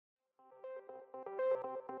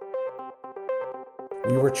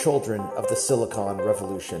We were children of the Silicon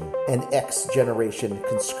Revolution, an X generation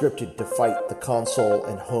conscripted to fight the console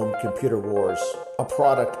and home computer wars. A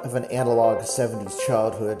product of an analog 70s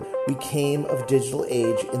childhood, we came of digital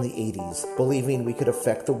age in the 80s, believing we could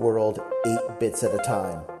affect the world 8 bits at a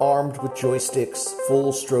time. Armed with joysticks,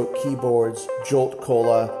 full-stroke keyboards, Jolt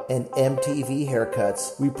Cola, and MTV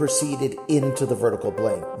haircuts, we proceeded into the vertical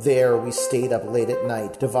blank. There, we stayed up late at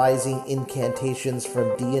night, devising incantations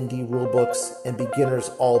from D&D rulebooks and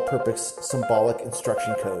beginners' all-purpose symbolic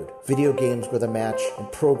instruction code. Video games were the match,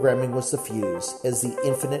 and programming was the fuse, as the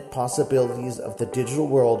infinite possibilities of the digital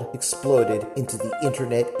world exploded into the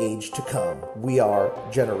internet age to come. We are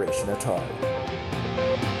Generation Atari.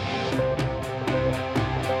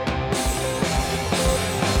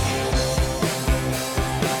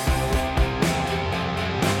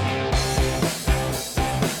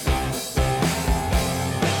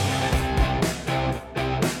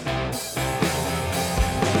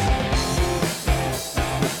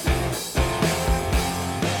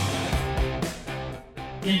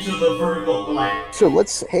 Into the vertical blank. So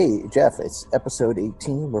hey, Jeff, it's episode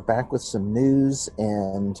 18. We're back with some news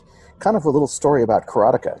and kind of a little story about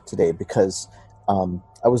Karateka today because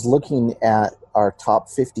I was looking at our top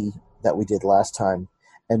 50 that we did last time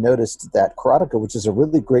and noticed that Karateka, which is a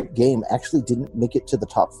really great game, actually didn't make it to the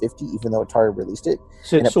top 50, even though Atari released it.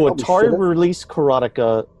 So Atari released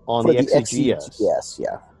Karateka on the XEGS? Yes,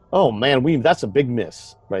 yeah. Oh man, that's a big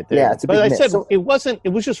miss right there. Yeah, it's a big miss. But I said it wasn't. It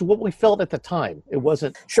was just what we felt at the time. It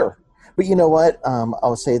wasn't. Sure, but you know what?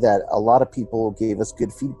 I'll say that a lot of people gave us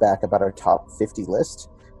good feedback about our top 50 list.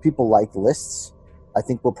 People like lists. I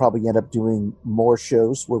think we'll probably end up doing more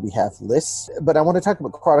shows where we have lists. But I want to talk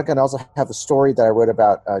about Karateka, and I also have a story that I wrote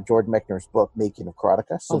about Jordan Mechner's book, Making of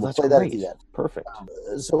Karateka. So we'll play that at the end. Perfect.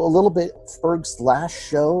 So a little bit, Ferg's last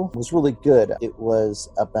show was really good. It was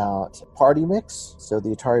about Party Mix. So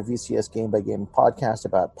the Atari VCS Game by Game podcast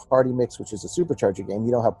about Party Mix, which is a supercharger game.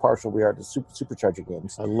 You know how partial we are to supercharger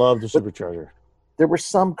games. I love the supercharger. There were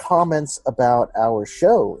some comments about our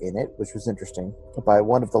show in it, which was interesting, by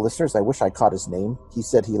one of the listeners. I wish I caught his name. He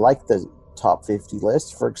said he liked the top 50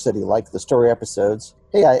 list. Ferg said he liked the story episodes.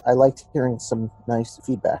 Hey, I liked hearing some nice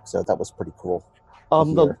feedback, so that was pretty cool.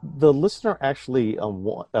 The listener actually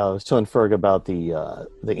was telling Ferg about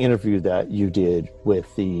the interview that you did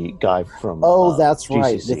with the guy from that's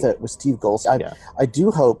GCC. Right, with Steve Goldstein. I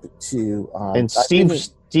do hope to... and Steve,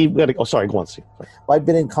 sorry, go on, Steve. Sorry. I've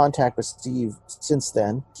been in contact with Steve since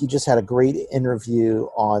then. He just had a great interview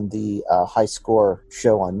on the High Score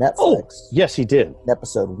show on Netflix. Oh, yes, he did.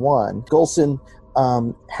 Episode 1. Goldstein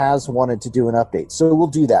has wanted to do an update, so we'll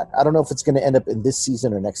do that. I don't know if it's going to end up in this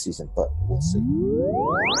season or next season, but we'll see.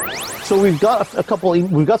 So we've got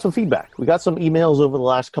we've got some feedback. We got some emails over the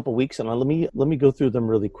last couple weeks, and let me go through them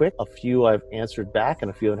really quick. A few I've answered back, and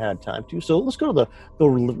a few I've had time to. So let's go to the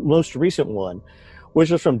most recent one, which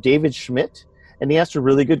was from David Schmidt, and he asked a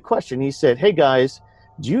really good question. He said, "Hey guys,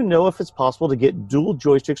 do you know if it's possible to get dual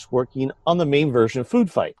joysticks working on the main version of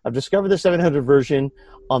Food Fight? I've discovered the 700 version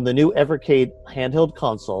on the new Evercade handheld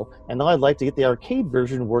console, and now I'd like to get the arcade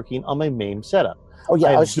version working on my main setup." Oh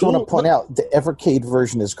yeah, I just want to point out the Evercade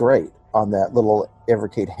version is great on that little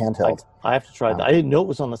Evercade handheld. I have to try that. I didn't know it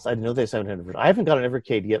was on this. I didn't know they had 700 version. I haven't got an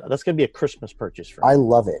Evercade yet. That's going to be a Christmas purchase for me. I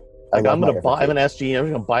love it. I'm going to buy. I'm an SG. I'm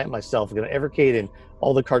going to buy it myself. I'm going to Evercade and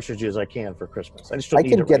all the cartridges I can for Christmas. I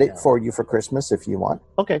can get it for you for Christmas if you want.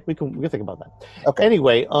 Okay, we can think about that. Okay.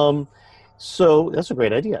 Anyway, so that's a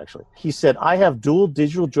great idea actually. He said, "I have dual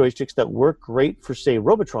digital joysticks that work great for say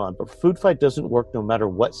Robotron, but Food Fight doesn't work no matter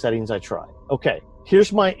what settings I try." Okay,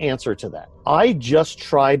 here's my answer to that. I just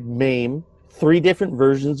tried MAME, 3 different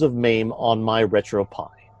versions of MAME on my RetroPie.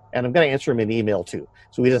 And I'm going to answer him in email too,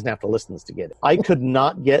 so he doesn't have to listen to this to get it. I could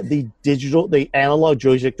not get the analog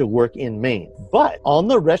joystick to work in MAME. But on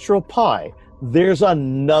the RetroPie, there's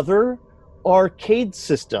another arcade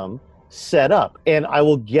system set up, and I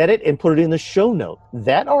will get it and put it in the show note.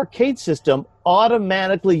 That arcade system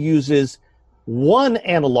automatically uses 1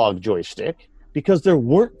 analog joystick because there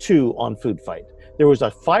weren't 2 on Food Fight. There was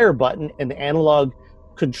a fire button, and the analog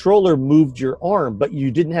controller moved your arm, but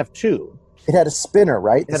you didn't have 2. It had a spinner,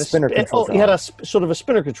 right? It had a spinner control. It had a sort of a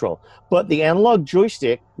spinner control. But the analog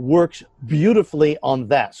joystick works beautifully on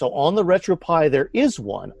that. So on the RetroPie, there is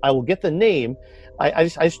one. I will get the name.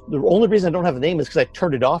 The only reason I don't have the name is because I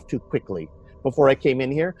turned it off too quickly before I came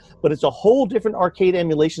in here. But it's a whole different arcade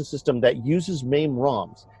emulation system that uses MAME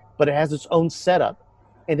ROMs. But it has its own setup.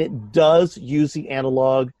 And it does use the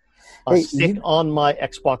analog stick on my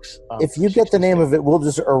Xbox. If you get the name of it, we'll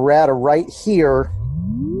just errata right here.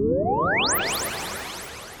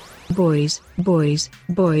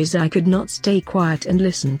 boys, I could not stay quiet and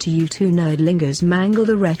listen to you two nerdlingers mangle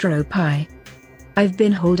the retro pie. I've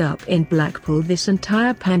been holed up in Blackpool this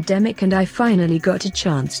entire pandemic and I finally got a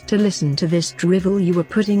chance to listen to this drivel you were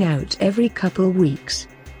putting out every couple weeks.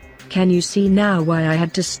 Can you see now why I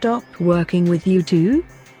had to stop working with you two?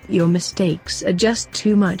 Your mistakes are just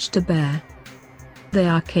too much to bear. The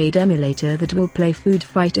arcade emulator that will play Food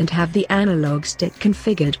Fight and have the analog stick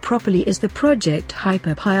configured properly is the Project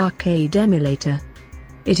HyperPie arcade emulator.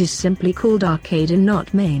 It is simply called arcade and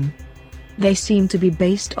not MAME. They seem to be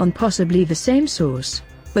based on possibly the same source,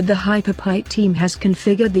 but the HyperPie team has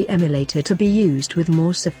configured the emulator to be used with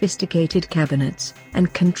more sophisticated cabinets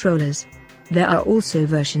and controllers. There are also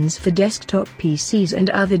versions for desktop PCs and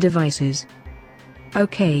other devices.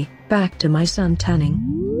 Okay, back to my sun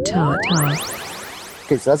tanning. Ta-ta.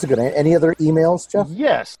 Okay, so that's a good one. Any other emails, Jeff?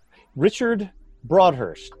 Yes. Richard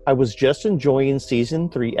Broadhurst. I was just enjoying Season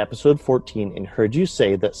 3, Episode 14, and heard you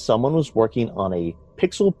say that someone was working on a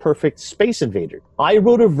pixel-perfect Space Invader. I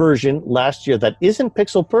wrote a version last year that isn't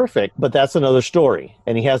pixel-perfect, but that's another story.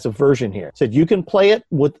 And he has a version here. Said you can play it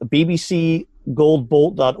with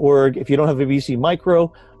bbcgoldbolt.org. If you don't have a BBC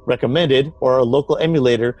Micro, recommended, or a local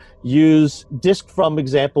emulator, use disk from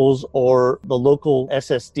examples or the local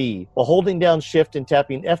SSD while holding down shift and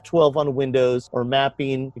tapping F12 on Windows or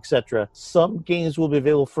mapping, etc. Some games will be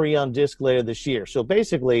available free on disk later this year. So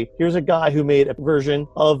basically, here's a guy who made a version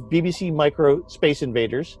of BBC Micro Space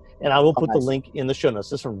Invaders, and I will put the link in the show notes.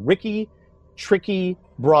 This is from Ricky Tricky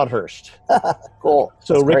Broadhurst. Cool.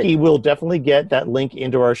 So That's Ricky great. will definitely get that link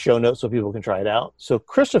into our show notes so people can try it out. So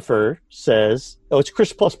Christopher says, it's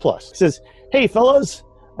Chris++. He says, hey fellas,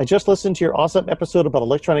 I just listened to your awesome episode about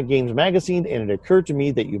Electronic Games Magazine, and it occurred to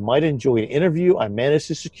me that you might enjoy an interview I managed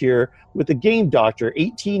to secure with the Game Doctor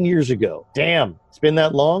 18 years ago. Damn, it's been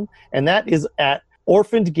that long. And that is at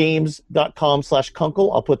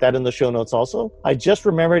orphanedgames.com/Kunkel. I'll put that in the show notes also. I just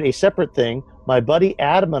remembered a separate thing. My buddy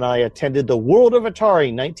Adam and I attended the World of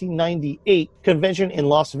Atari 1998 convention in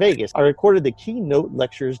Las Vegas. I recorded the keynote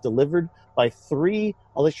lectures delivered by 3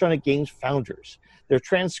 Electronic Games founders. They're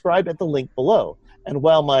transcribed at the link below. And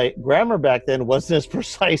while my grammar back then wasn't as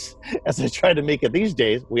precise as I try to make it these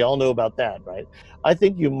days, we all know about that, right? I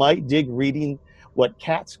think you might dig reading what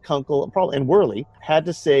Katz, Kunkel, and Worley had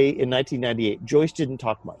to say in 1998. Joyce didn't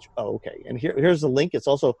talk much. Oh, okay. And here's the link. It's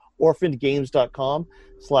also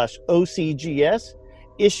orphanedgames.com/OCGS,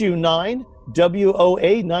 issue 9,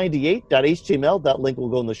 WOA98.html. That link will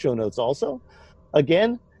go in the show notes also.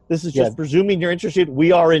 Again, this is just presuming you're interested.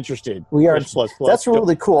 We are interested. We are. Plus. That's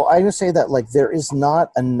really cool. I would say that there is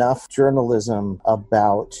not enough journalism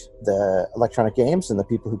about the Electronic Games and the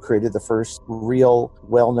people who created the first real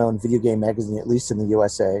well-known video game magazine, at least in the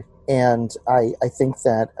USA. And I think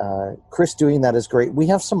that Chris doing that is great. We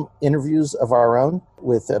have some interviews of our own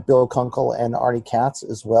with Bill Kunkel and Arnie Katz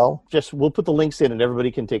as well. We'll put the links in and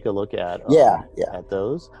everybody can take a look at at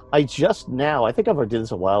those. I think I've already did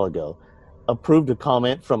this a while ago, approved a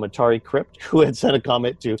comment from Atari Crypt, who had sent a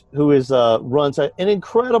comment to, who runs an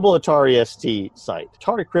incredible Atari ST site,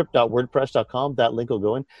 AtariCrypt.wordpress.com. That link will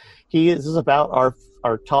go in. This is about our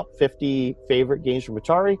top 50 favorite games from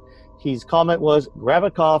Atari. His comment was, grab a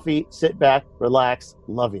coffee, sit back, relax,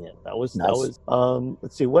 loving it. That was,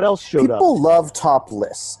 let's see, what else showed up? People love top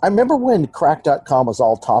lists. I remember when Crack.com was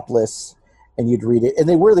all top lists, and you'd read it, and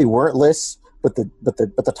they really weren't lists, but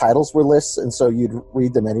the titles were lists, and so you'd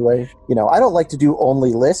read them anyway. You know, I don't like to do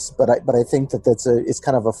only lists, but I think that it's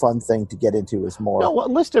kind of a fun thing to get into. Is more. No, a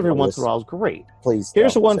list every once in a while is great. Please.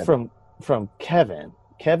 Here's the one from Kevin.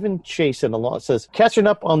 Kevin Chase in the law says, catching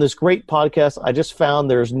up on this great podcast, I just found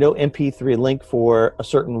there's no MP3 link for a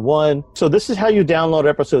certain one. So this is how you download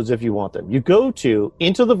episodes if you want them. You go to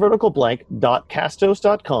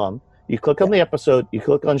intotheverticalblank.castos.com. You click on the episode, you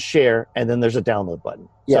click on share, and then there's a download button.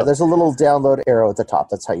 Yeah, there's a little download arrow at the top.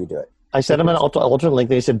 That's how you do it. I sent him an alternate link.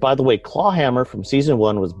 They said, by the way, Clawhammer from season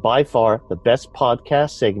 1 was by far the best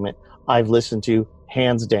podcast segment I've listened to,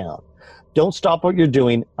 hands down. Don't stop what you're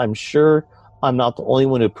doing. I'm sure I'm not the only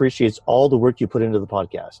one who appreciates all the work you put into the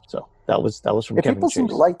podcast. So that was from Kevin People Chase. seem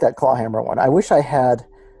to like that Clawhammer one. I wish I had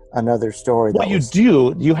another story. Well,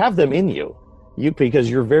 you have them in you. Because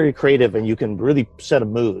you're very creative and you can really set a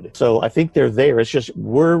mood. So I think they're there. It's just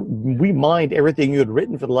we mined everything you had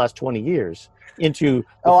written for the last 20 years into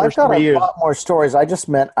the first 3 years. I've got a lot more stories. I just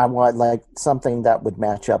meant I want something that would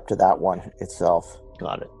match up to that one itself.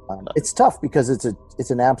 Got it. It's tough because it's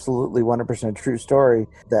an absolutely 100% true story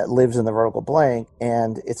that lives in the vertical blank,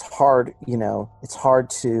 and it's hard. It's hard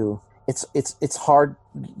to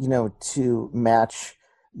match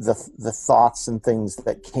the thoughts and things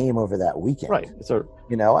that came over that weekend. Right.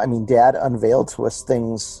 I mean, Dad unveiled to us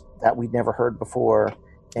things that we'd never heard before,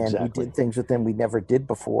 and Exactly. we did things with him we never did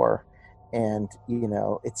before. And,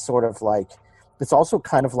 it's sort of like, it's also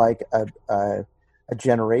kind of like a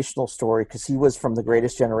generational story, because he was from the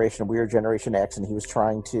greatest generation. We were Generation X, and he was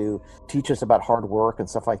trying to teach us about hard work and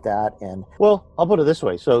stuff like that. And Well, I'll put it this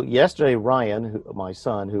way. So yesterday, Ryan, my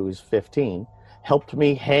son, who is 15, helped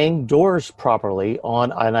me hang doors properly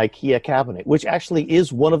on an IKEA cabinet, which actually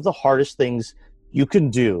is one of the hardest things you can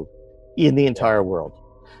do in the entire world,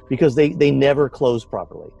 because they never close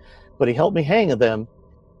properly. But he helped me hang them,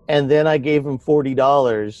 and then I gave him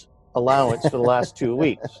 $40 allowance for the last 2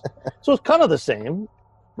 weeks. So it's kind of the same,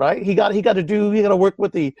 right? He got to work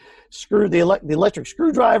with the electric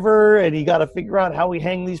screwdriver, and he got to figure out how we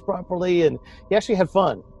hang these properly, and he actually had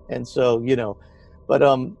fun. And so, but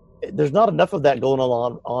there's not enough of that going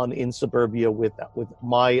on in suburbia with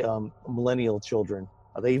my millennial children.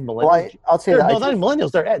 Are they even millennials? Well, I'll tell you that. No, not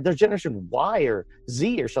millennials. They're Generation Y or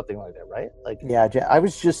Z or something like that, right? Yeah, I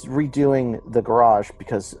was just redoing the garage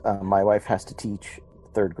because my wife has to teach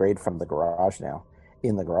third grade from the garage now,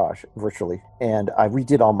 in the garage virtually, and I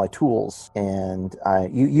redid all my tools. And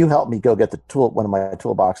you helped me go get one of my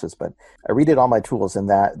toolboxes, but I redid all my tools, and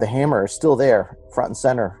that the hammer is still there, front and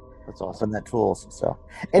center. That's awesome. From that tools. So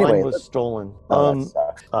anyway, mine was stolen. That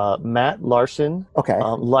sucks. Matt Larson. Okay.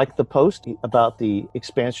 Liked the post about the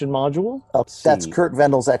expansion module. That's Kurt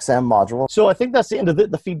Vendel's XM module. So I think that's the end of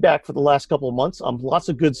the feedback for the last couple of months. Lots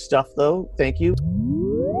of good stuff, though. Thank you.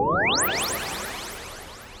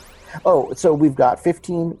 Oh, so we've got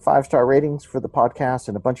 15 5-star ratings for the podcast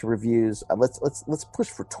and a bunch of reviews. Let's push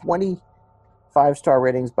for 20 5-star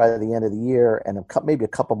ratings by the end of the year, and maybe a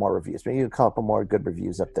couple more reviews, maybe a couple more good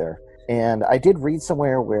reviews up there. And I did read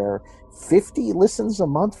somewhere where 50 listens a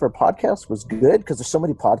month for a podcast was good, because there's so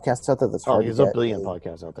many podcasts out there that's hard to get. There's a billion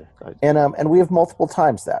podcasts out there. And we have multiple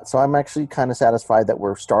times that. So I'm actually kind of satisfied that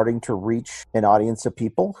we're starting to reach an audience of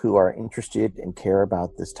people who are interested and care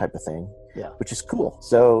about this type of thing. Yeah. Which is cool.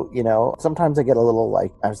 So, sometimes I get a little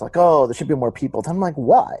I was like, oh, there should be more people. Then I'm like,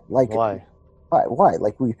 why? Why? Why?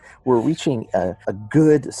 We're reaching a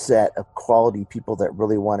good set of quality people that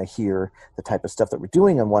really want to hear the type of stuff that we're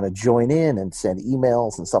doing and want to join in and send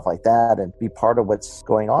emails and stuff like that and be part of what's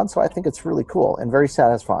going on. So I think it's really cool and very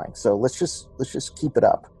satisfying. So let's just keep it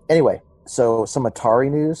up. Anyway, so some Atari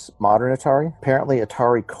news, modern Atari. Apparently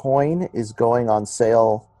Atari Coin is going on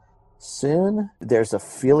sale soon. There's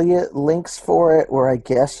affiliate links for it where I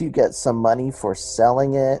guess you get some money for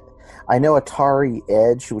selling it. I know Atari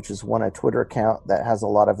Edge, which is a Twitter account that has a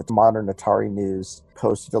lot of modern Atari news,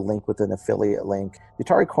 posted a link with an affiliate link. The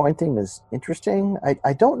Atari Coin thing is interesting.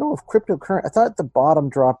 I don't know if cryptocurrency, I thought the bottom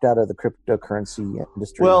dropped out of the cryptocurrency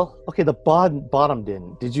industry. Well, okay, the bottom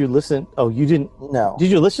didn't. Did you listen? Oh, you didn't? No. Did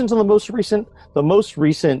you listen to the most recent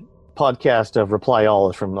podcast of Reply All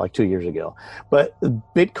is from 2 years ago? But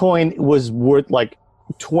Bitcoin was worth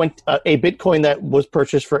a Bitcoin that was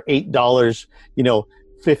purchased for $8,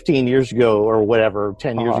 15 years ago or whatever,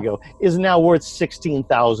 10 years ago, is now worth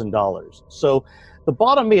 $16,000. So the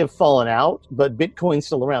bottom may have fallen out, but Bitcoin's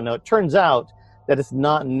still around. Now, it turns out that it's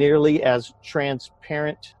not nearly as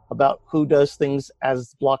transparent about who does things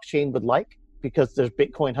as blockchain would like, because there's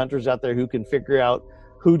Bitcoin hunters out there who can figure out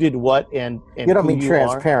who did what and you don't mean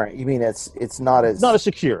transparent. You mean it's not as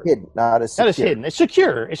secure. Hidden, not as hidden. It's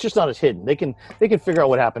secure. It's just not as hidden. They can figure out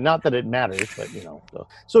what happened. Not that it matters, but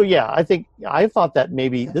So yeah, I thought that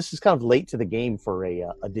maybe this is kind of late to the game for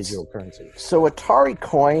a digital currency. So Atari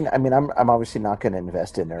Coin. I mean, I'm obviously not going to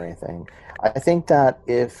invest in it or anything. I think that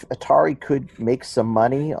if Atari could make some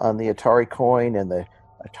money on the Atari Coin and the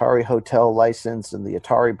Atari Hotel license and the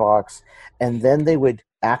Atari box, and then they would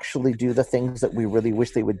actually do the things that we really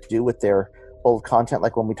wish they would do with their old content.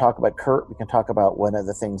 Like when we talk about Kurt, we can talk about one of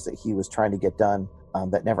the things that he was trying to get done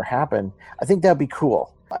that never happened. I think that'd be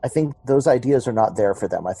cool. I think those ideas are not there for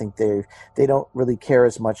them. I think they don't really care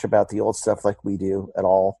as much about the old stuff like we do at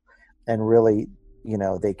all. And really,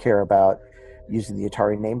 they care about using the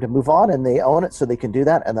Atari name to move on, and they own it, so they can do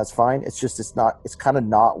that, and that's fine. It's just, it's kind of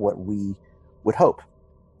not what we would hope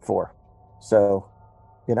for. So,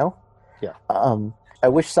 Yeah. I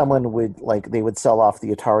wish someone would they would sell off the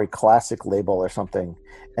Atari Classic label or something,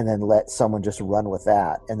 and then let someone just run with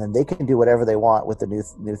that, and then they can do whatever they want with the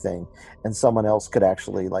new thing, and someone else could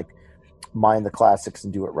actually mine the classics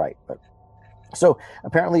and do it right. But so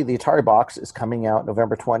apparently the Atari box is coming out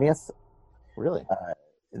November 20th. Really?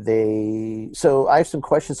 So I have some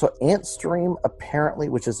questions. So AntStream apparently,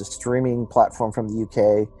 which is a streaming platform from the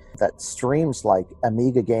UK that streams like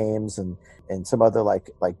Amiga games and some other like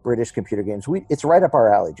British computer games. It's right up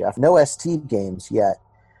our alley, Jeff. No ST games yet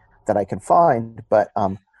that I can find, but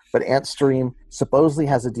AntStream supposedly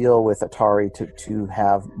has a deal with Atari to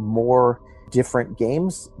have more different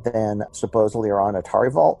games than supposedly are on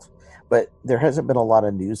Atari Vault, but there hasn't been a lot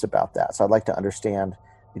of news about that. So I'd like to understand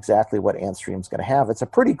exactly what AntStream's going to have. It's a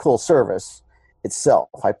pretty cool service itself.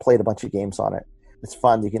 I played a bunch of games on it. It's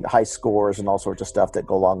fun. You get high scores and all sorts of stuff that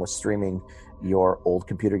go along with streaming your old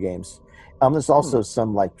computer games. There's also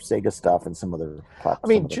some like Sega stuff and some other platforms. I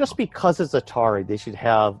mean, just because it's Atari, they should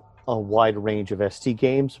have a wide range of ST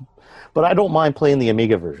games, but I don't mind playing the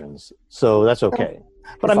Amiga versions, so that's okay.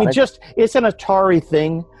 But I mean, it's an Atari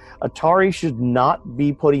thing. Atari should not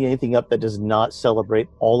be putting anything up that does not celebrate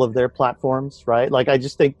all of their platforms, right? Like, I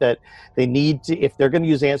just think that they need to, if they're going to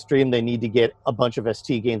use AntStream, they need to get a bunch of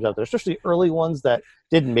ST games out there, especially early ones that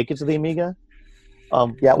didn't make it to the Amiga.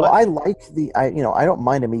 Well, I like I don't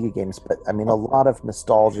mind Amiga games, but I mean, a lot of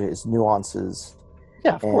nostalgia is nuances.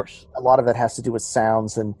 Yeah, of course. A lot of it has to do with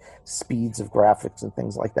sounds and speeds of graphics and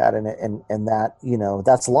things like that, and that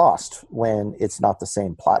that's lost when it's not the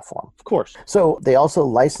same platform. Of course. So they also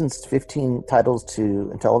licensed 15 titles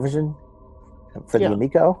to Intellivision for the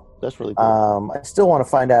Amico. That's really cool. I still want to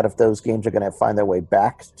find out if those games are going to find their way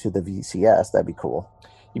back to the VCS. That'd be cool.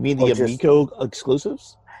 You mean the Amico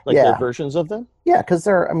exclusives? Like the versions of them? Yeah, because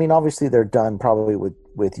obviously they're done probably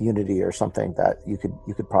with Unity or something that you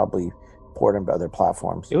could probably port into other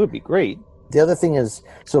platforms. It would be great. The other thing is,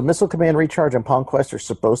 so Missile Command Recharge and Palm Quest are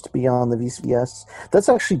supposed to be on the VCS. That's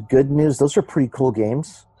actually good news. Those are pretty cool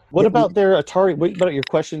games. What about their Atari? What about your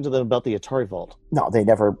question to them about the Atari Vault? No, they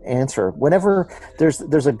never answer. Whenever there's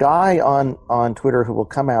a guy on Twitter who will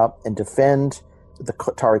come out and defend the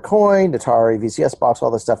Atari Coin, Atari VCS box, all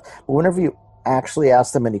this stuff. But whenever you actually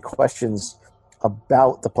ask them any questions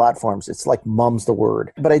about the platforms, it's like mum's the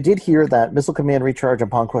word. But I did hear that Missile Command Recharge and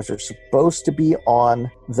Palm Quest are supposed to be on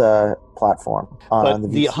the platform.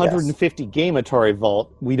 But the 150 game Atari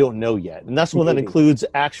Vault, we don't know yet. And that's one that includes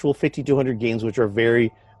actual 5200 games, which are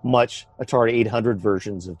very much Atari 800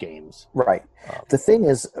 versions of games. Right. The thing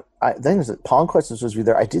is that Palm Quest is supposed to be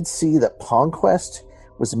there. I did see that Palm Quest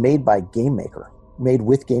was made by Game Maker. Made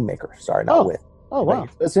with Game Maker. Sorry, not with. Oh, wow.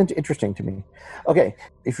 That's interesting to me. Okay,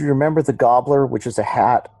 if you remember the Gobbler, which is a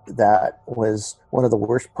hat that was one of the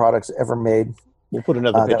worst products ever made. We'll put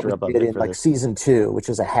another picture up of it in like season 2, which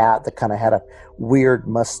is a hat that kind of had a weird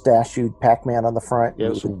mustachioed Pac-Man on the front. Yeah, it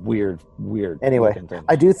was weird. Anyway,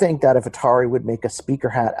 I do think that if Atari would make a speaker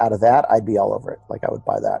hat out of that, I'd be all over it. Like, I would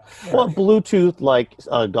buy that. Well, Bluetooth, like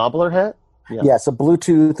a Gobbler hat? Yeah, it's a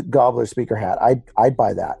Bluetooth Gobbler speaker hat. I'd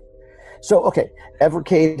buy that. So, okay,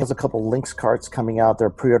 Evercade has a couple Lynx carts coming out.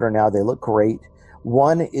 They're pre-order now. They look great.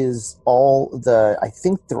 One is I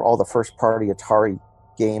think they're all the first-party Atari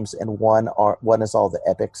games, and one is all the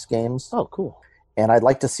Epyx games. Oh, cool. And I'd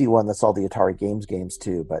like to see one that's all the Atari games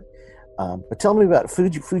too. But tell me about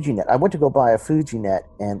FujiNet. I went to go buy a FujiNet,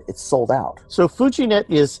 and it's sold out. So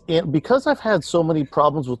FujiNet because I've had so many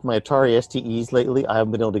problems with my Atari STEs lately, I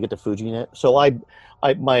haven't been able to get to FujiNet. So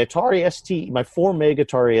my Atari ST, my 4 meg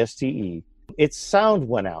Atari STE, its sound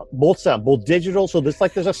went out. Both digital. So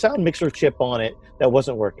there's a sound mixer chip on it that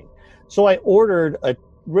wasn't working. So I ordered a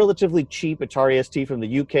relatively cheap Atari ST from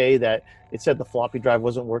the UK that it said the floppy drive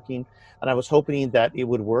wasn't working, and I was hoping that it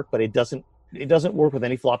would work, but it doesn't work with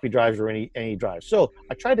any floppy drives or any drives. So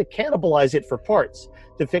I tried to cannibalize it for parts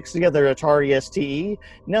to fix together Atari STE.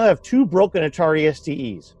 Now I have 2 broken Atari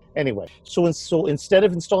STEs. Anyway, so instead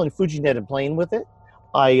of installing FujiNet and playing with it,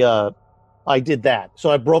 I did that.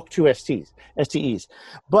 So I broke 2 STEs.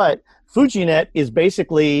 But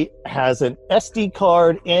FujiNet has an SD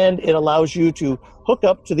card, and it allows you to hook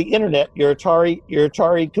up to the internet your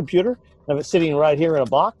Atari computer. I have it sitting right here in a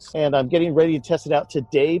box, and I'm getting ready to test it out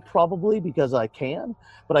today probably because I can.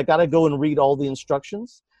 But I got to go and read all the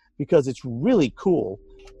instructions because it's really cool.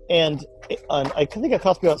 And I think it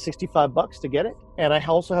cost me about $65 to get it. And I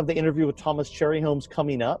also have the interview with Thomas Cherryholmes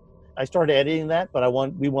coming up. I started editing that, but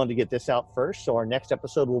we wanted to get this out first. So our next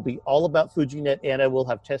episode will be all about FujiNet, and I will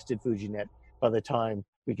have tested FujiNet by the time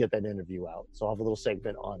we get that interview out. So I'll have a little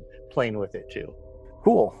segment on playing with it too.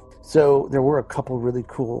 Cool. So there were a couple really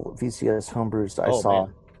cool VCS homebrews I saw.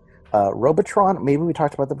 Robotron, maybe we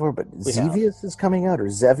talked about that before, but Xevious is coming out, or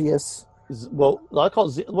Xevious. Well, I call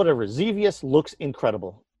it whatever. Xevious looks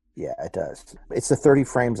incredible. Yeah, it does. It's the 30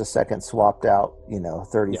 frames a second swapped out,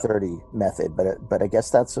 30-30 method, but I guess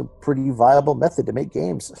that's a pretty viable method to make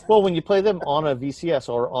games. Well, when you play them on a VCS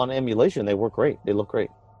or on emulation, they work great. They look great.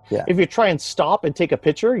 Yeah. If you try and stop and take a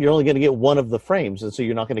picture, you're only going to get one of the frames, and so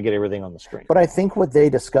you're not going to get everything on the screen. But I think what they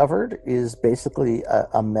discovered is basically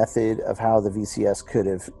a method of how the VCS could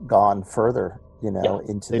have gone further,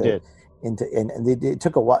 it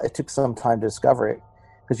took a while. It took some time to discover it,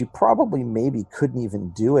 because you probably maybe couldn't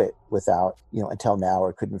even do it without, until now,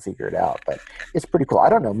 or couldn't figure it out. But it's pretty cool. I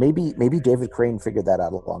don't know. Maybe David Crane figured that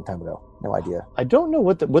out a long time ago. No idea. I don't know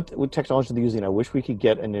what technology they're using. I wish we could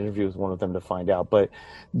get an interview with one of them to find out. But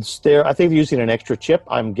I think they're using an extra chip,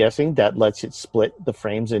 I'm guessing, that lets it split the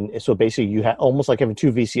frames. And so basically you have almost like having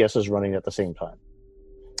two VCSs running at the same time.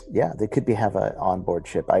 Yeah, they could have an onboard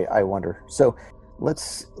chip. I wonder. So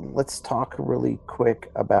let's talk really quick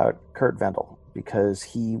about Curt Vendel, because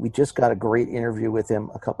we just got a great interview with him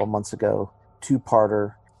a couple of months ago,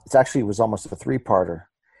 2-parter. It was almost a 3-parter,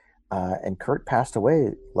 and Curt passed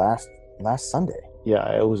away last Sunday.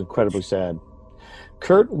 Yeah, it was incredibly sad.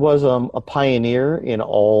 Curt was a pioneer in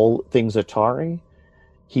all things Atari.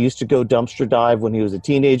 He used to go dumpster dive when he was a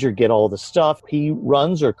teenager, get all the stuff. He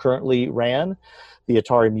runs, or currently ran, the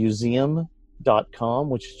Atari Museum.com,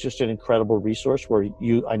 which is just an incredible resource where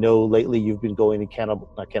I know lately you've been going and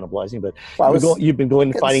not cannibalizing, but you've been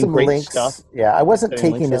going and finding great links. stuff. Yeah, I wasn't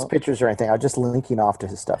taking his pictures or anything. I was just linking off to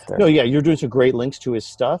his stuff there. No, yeah, you're doing some great links to his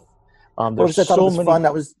stuff. I thought it was fun.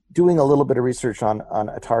 I was doing a little bit of research on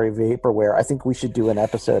Atari Vaporware. I think we should do an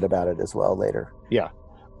episode about it as well later. Yeah.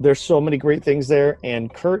 There's so many great things there,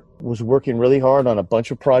 and Curt was working really hard on a bunch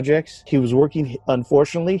of projects. He was working,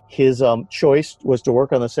 unfortunately, his choice was to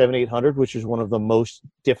work on the 7800, which is one of the most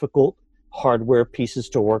difficult hardware pieces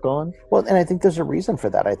to work on. Well, and I think there's a reason for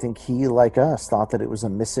that. I think he, like us, thought that it was a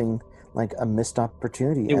missed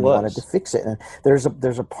opportunity and wanted to fix it. And there's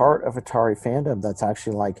a part of Atari fandom that's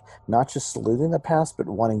actually not just saluting the past, but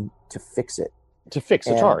wanting to fix it. To fix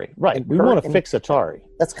Atari, right? We want to fix Atari.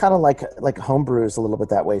 That's kind of like homebrew is a little bit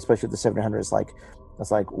that way, especially with the 700. It's like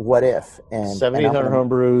what if, and 7800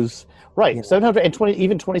 homebrews, right? 700 and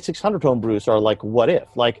 2600 homebrews are like what if.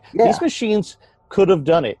 These machines could have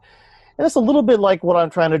done it, and it's a little bit like what I'm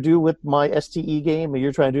trying to do with my STE game, and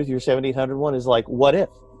you're trying to do with your 7800 one. Is like what if?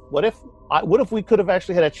 What if we could have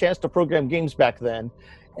actually had a chance to program games back then,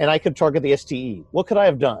 and I could target the STE? What could I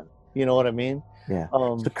have done? You know what I mean? Yeah.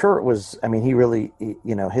 So Curt was, he really,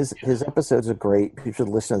 his episodes are great. People should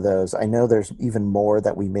listen to those. I know there's even more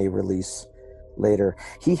that we may release later.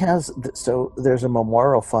 There's a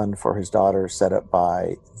memorial fund for his daughter set up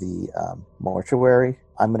by the mortuary.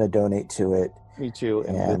 I'm going to donate to it. Me too.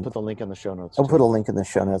 And we'll put the link in the show notes. I'll put a link in the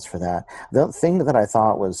show notes for that. The thing that I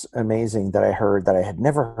thought was amazing that I heard that I had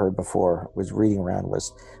never heard before, was reading around,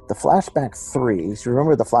 was the Flashback 3. So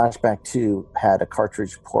remember the Flashback 2 had a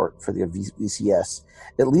cartridge port for the VCS,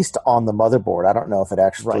 at least on the motherboard. I don't know if it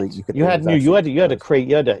actually you had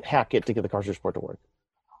to hack it to get the cartridge port to work.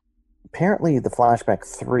 Apparently the Flashback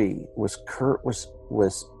 3 Curt was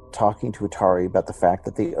talking to Atari about the fact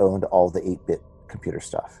that they owned all the 8-bit computer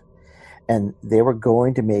stuff. And they were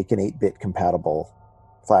going to make an 8-bit compatible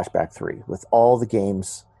Flashback 3 with all the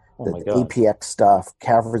games, the APX stuff,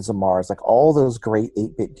 Caverns of Mars, all those great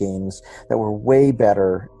 8-bit games that were way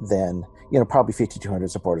better than, probably 5200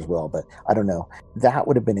 support as well, but I don't know. That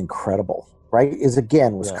would have been incredible, right?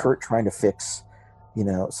 Curt trying to fix,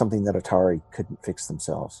 something that Atari couldn't fix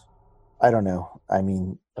themselves. I don't know. I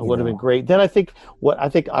mean, it would have been great. Then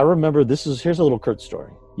I remember here's a little Curt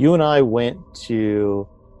story. You and I went to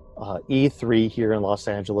E3 here in Los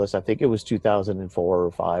Angeles. I think it was 2004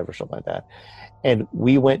 or 5 or something like that. And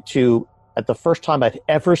we went to, at the first time I'd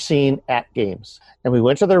ever seen at games. And we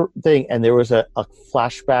went to their thing, and there was a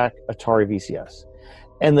Flashback Atari VCS.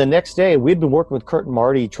 And the next day, we'd been working with Curt and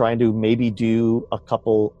Marty trying to maybe do a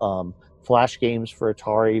couple Flash games for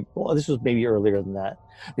Atari. Well, this was maybe earlier than that.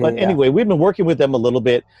 But anyway, we'd been working with them a little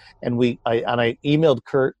bit, and I emailed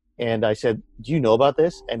Curt, and I said, "Do you know about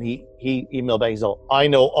this?" And he emailed back. He's all, "I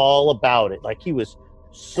know all about it." He was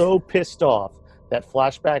so pissed off that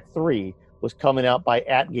Flashback 3 was coming out by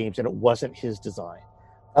At Games, and it wasn't his design.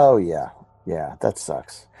 Oh yeah, that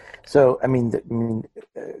sucks. So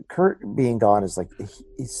Curt being gone is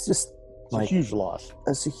it's just a huge loss.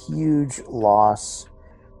 It's a huge loss.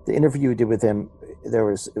 The interview we did with him, it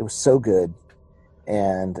was so good,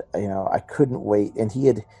 and I couldn't wait. And he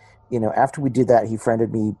had, after we did that, he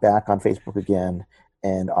friended me back on Facebook again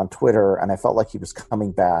and on Twitter, and I felt like he was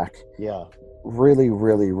coming back. Yeah, really,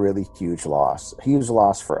 really, really huge loss. Huge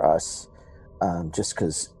loss for us, just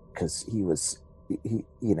because he was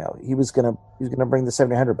gonna bring the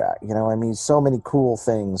 700 back. So many cool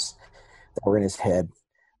things that were in his head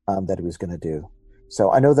that he was gonna do. So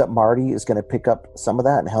I know that Marty is going to pick up some of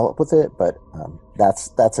that and help with it, but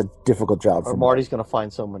that's a difficult job for Marty's going to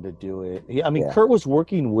find someone to do it. Yeah. Kurt was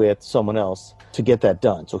working with someone else to get that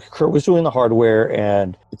done. So Kurt was doing the hardware,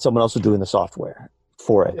 and someone else was doing the software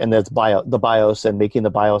for it. And that's the BIOS, and making the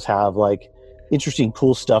BIOS have like interesting,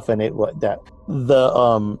 cool stuff in it.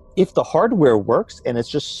 If the hardware works and it's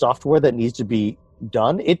just software that needs to be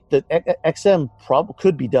done, the XM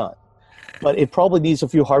could be done. But it probably needs a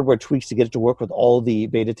few hardware tweaks to get it to work with all the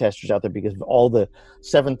beta testers out there, because of all the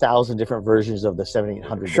 7,000 different versions of the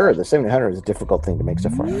 7800. Sure, the 7800 is a difficult thing to make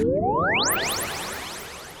stuff run.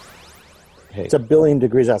 Hey. It's 1,000,000,000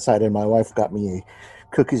 degrees outside, and my wife got me a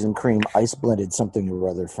cookies and cream ice blended something or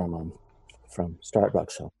other from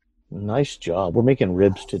Starbucks. So nice job. We're making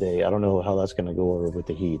ribs today. I don't know how that's going to go over with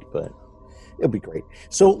the heat, but it'll be great.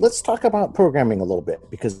 So let's talk about programming a little bit,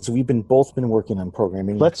 because we've both been working on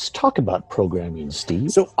programming. Let's talk about programming,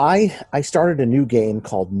 Steve. So I started a new game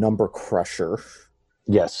called Number Crusher.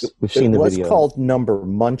 Yes, we've seen the video. It was called Number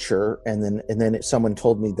Muncher, and then someone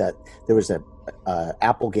told me that there was a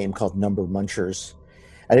Apple game called Number Munchers.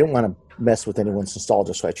 I didn't want to mess with anyone's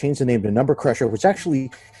nostalgia, so I changed the name to Number Crusher, which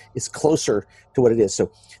actually is closer to what it is.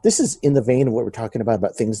 So this is in the vein of what we're talking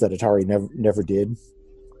about things that Atari never did.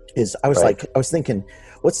 I was thinking,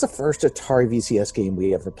 what's the first Atari VCS game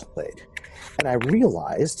we ever played? And I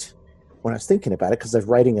realized when I was thinking about it, because I was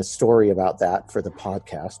writing a story about that for the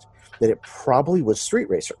podcast, that it probably was Street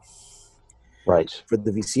Racer. Right. For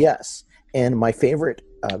the VCS. And my favorite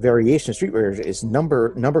variation of Street Racer is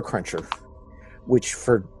Number Cruncher, which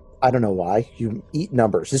I don't know why, you eat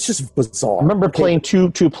numbers. It's just bizarre. I remember playing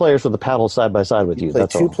two players with the paddle side by side with you.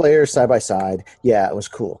 That's two players side by side. Yeah, it was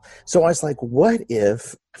cool. So I was like, what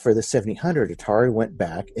if for the 7800, Atari went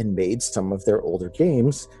back and made some of their older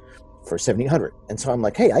games for 7800? And so I'm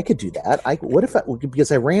like, hey, I could do that.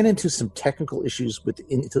 Because I ran into some technical issues with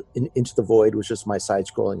Into the Void, which is my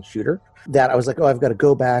side-scrolling shooter, that I was like, I've got to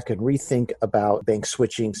go back and rethink about bank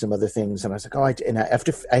switching, some other things. And I was like,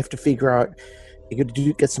 I have to figure out, you got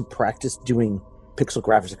to get some practice doing pixel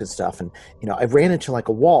graphics and stuff. And, I ran into like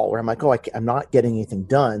a wall where I'm like, I'm not getting anything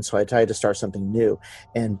done. So I tried to start something new.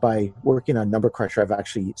 And by working on Number Cruncher, I've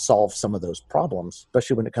actually solved some of those problems,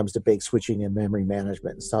 especially when it comes to bank switching and memory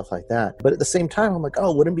management and stuff like that. But at the same time, I'm like,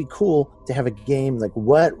 wouldn't it be cool to have a game like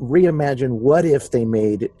reimagine what if they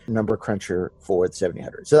made Number Cruncher for the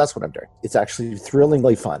 7800? So that's what I'm doing. It's actually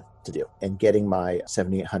thrillingly fun to do, and getting my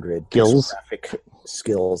 7800 graphic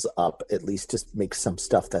skills up, at least to make some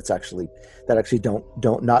stuff that actually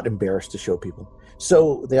don't not embarrassed to show people.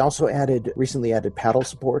 So they also recently added paddle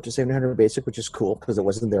support to 7800 Basic, which is cool because it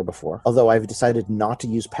wasn't there before. Although I've decided not to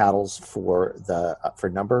use paddles for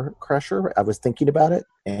Number Crusher. I was thinking about it,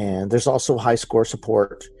 and there's also high score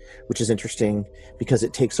support, which is interesting because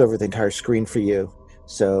it takes over the entire screen for you.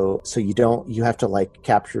 So you have to like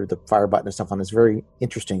capture the fire button and stuff on. It's very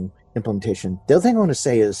interesting implementation. The other thing I want to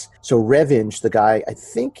say is, so Revenge, the guy, I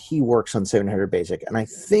think he works on 700 Basic, and I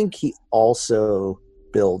think he also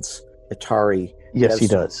builds Atari. Yes, he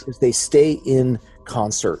does. They stay in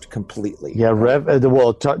concert completely. Yeah, the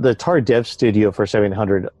Atari Dev Studio for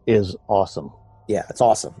 700 is awesome. Yeah, it's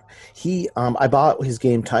awesome. I bought his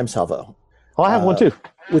game Time Salvo. Oh, I have one too.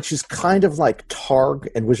 Which is kind of like Targ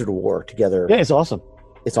and Wizard of War together. Yeah, it's awesome.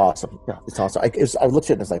 It's awesome. Yeah, it's awesome. I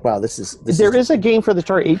looked at it and I was like, wow, this is. There is a game for the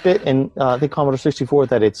Atari 8-bit and the Commodore 64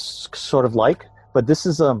 that it's sort of like, but this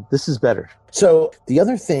is better. So the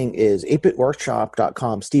other thing is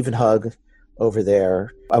 8bitworkshop.com. Stephen Hugg over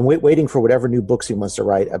there. I'm waiting for whatever new books he wants to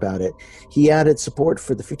write about it. He added support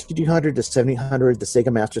for the 5200, the 7800, the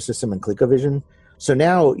Sega Master System, and ColecoVision. So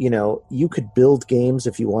now, you could build games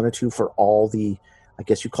if you wanted to for all the, I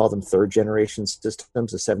guess you call them third generation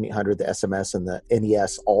systems, the 7800, the SMS, and the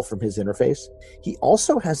NES, all from his interface. He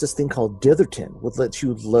also has this thing called Ditherton, which lets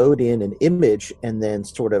you load in an image and then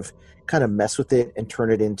sort of kind of mess with it and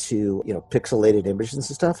turn it into, pixelated images and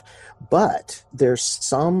stuff. But there's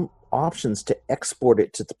some options to export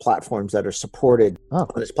it to the platforms that are supported on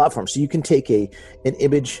this platform. So you can take an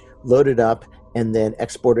image, load it up, and then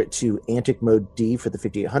export it to Antic Mode D for the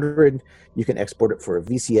 5800. You can export it for a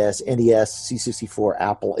VCS, NES, C64,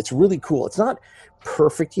 Apple. It's really cool. It's not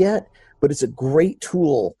perfect yet, but it's a great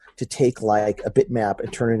tool to take like a bitmap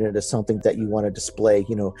and turn it into something that you want to display,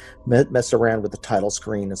 mess around with the title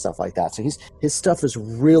screen and stuff like that. So his stuff is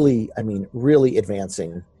really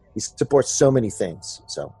advancing. He supports so many things.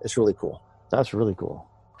 So it's really cool. That's really cool.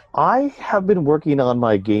 I have been working on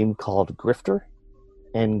my game called Grifter.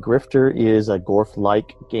 And Grifter is a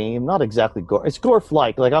Gorf-like game. Not exactly Gorf. It's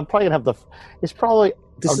Gorf-like. Like I'm probably gonna have it's probably.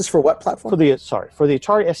 This is for what platform? For the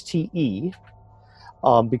Atari STE.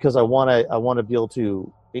 because I want to be able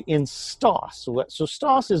to in STOS. So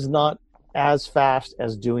STOS is not as fast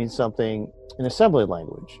as doing something in assembly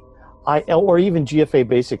language, or even GFA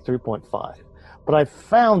Basic 3.5. But I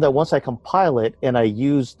found that once I compile it and I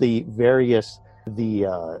use the various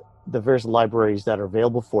libraries that are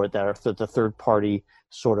available for it, that are the third-party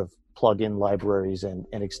sort of plug-in libraries and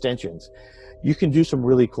extensions, you can do some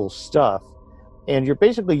really cool stuff. And you're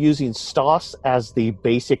basically using STOS as the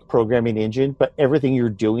basic programming engine, but everything you're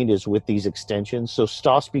doing is with these extensions. So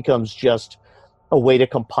STOS becomes just a way to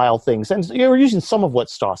compile things. And you're using some of what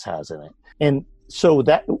STOS has in it. And so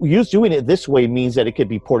that doing it this way means that it could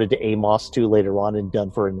be ported to AMOS too later on and done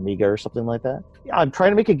for an Amiga or something like that. I'm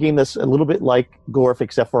trying to make a game that's a little bit like Gorf,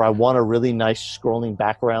 except for I want a really nice scrolling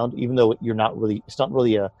background, even though it's not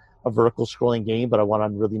really a vertical scrolling game, but I want a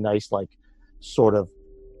really nice, like, sort of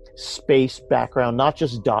space background, not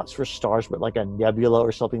just dots for stars, but like a nebula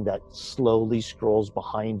or something that slowly scrolls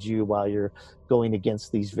behind you while you're going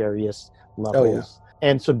against these various levels. Oh, yeah.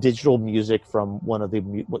 And some digital music from one of the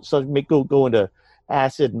go into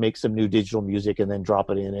Acid, make some new digital music, and then drop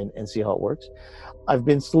it in and see how it works. I've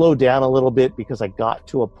been slowed down a little bit because I got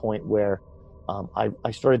to a point where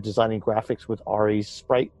I started designing graphics with Ari's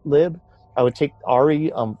Sprite Lib. I would take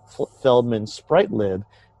Ari Feldman's Sprite Lib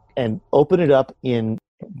and open it up in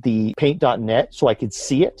the paint.net so I could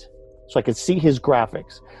see it, so I could see his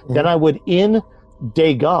graphics. Mm-hmm. Then I would, in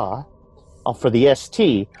Degas, for the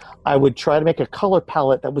ST, I would try to make a color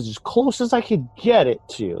palette that was as close as I could get it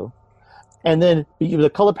to. And then the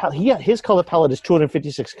color palette, his color palette is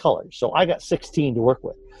 256 colors, so I got 16 to work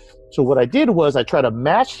with. So what I did was I tried to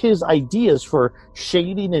match his ideas for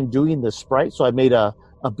shading and doing the sprite. So I made a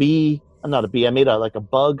bug,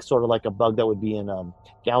 sort of like a bug that would be in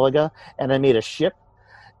Galaga, and I made a ship.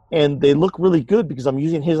 And they look really good because I'm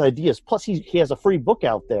using his ideas. Plus, he has a free book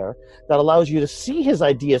out there that allows you to see his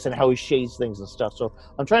ideas and how he shades things and stuff. So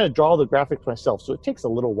I'm trying to draw the graphics myself. So it takes a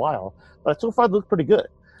little while, but so far they look pretty good.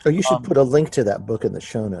 Oh, you should put a link to that book in the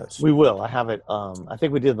show notes. We will. I have it. I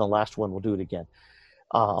think we did in the last one. We'll do it again.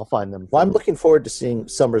 I'll find them. Well, I'm looking forward to seeing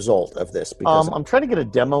some result of this. Because I'm trying to get a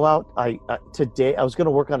demo out. Today I was going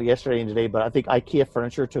to work on it yesterday and today, but I think IKEA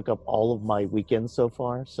Furniture took up all of my weekends so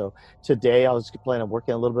far. So today I was planning on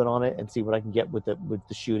working a little bit on it and see what I can get with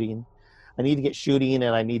the shooting. I need to get shooting,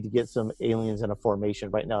 and I need to get some aliens in a formation.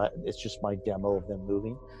 Right now, it's just my demo of them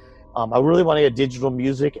moving. I really want to get digital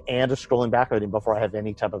music and a scrolling background before I have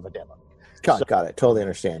any type of a demo. Got it. Totally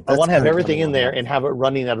understand. I want to have everything in there and have it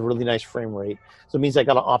running at a really nice frame rate. So it means I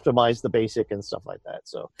got to optimize the basic and stuff like that.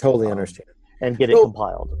 So totally understand. And get it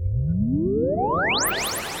compiled.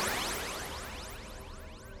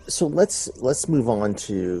 So let's move on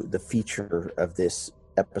to the feature of this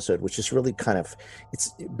episode, which is really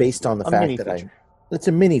it's based on the fact that it's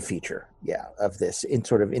a mini feature, of this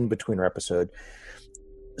in between our episode.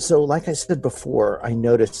 So, like I said before, I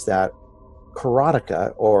noticed that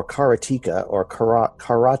Karateka or Karatika or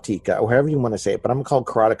Karatika, or however you want to say it, but I'm going to call it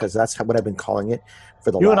Karateka because that's what I've been calling it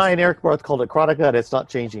for the last... You and I and Eric both called it Karateka, and it's not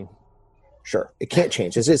changing. Sure. It can't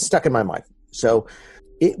change. It's stuck in my mind. So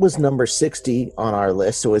it was number 60 on our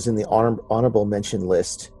list, so it was in the honorable mention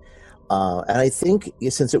list. And I think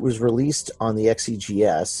since it was released on the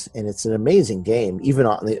XEGS, and it's an amazing game, even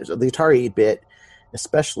on the Atari 8-bit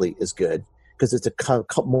especially is good, because it's a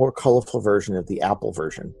more colorful version of the Apple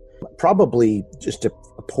version. Probably just a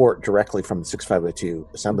port directly from the 6502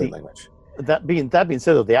 assembly language. That being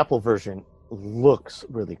said, though, the Apple version looks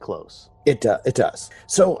really close. It does.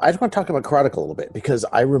 So I just want to talk about Karateka a little bit, because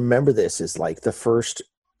I remember this as like the first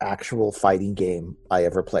actual fighting game I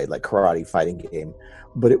ever played, like karate fighting game.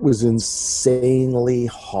 But it was insanely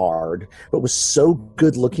hard, but was so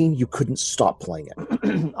good looking you couldn't stop playing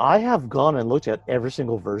it. I have gone and looked at every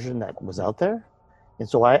single version that was out there, and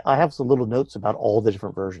so I have some little notes about all the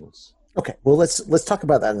different versions. Okay, well let's talk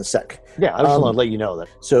about that in a sec. Yeah, I just want to let you know that.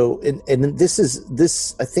 So, and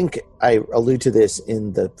this I think I allude to this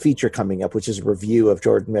in the feature coming up, which is a review of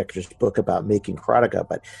Jordan Mechner's book about making Karateka,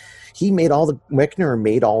 but Mechner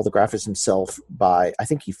made all the graphics himself by, I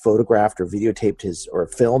think he photographed or videotaped or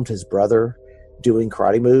filmed his brother doing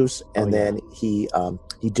karate moves, and then he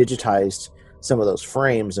digitized some of those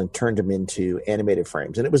frames and turned them into animated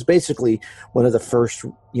frames. And it was basically one of the first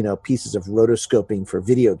pieces of rotoscoping for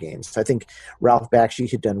video games. I think Ralph Bakshi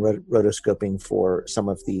had done rotoscoping for some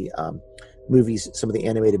of the movies, some of the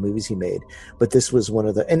animated movies he made. But this was one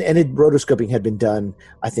of the rotoscoping had been done,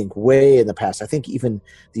 I think, way in the past. I think even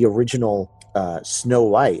the original Snow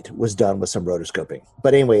White was done with some rotoscoping.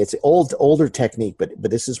 But anyway, it's older technique, but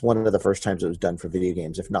this is one of the first times it was done for video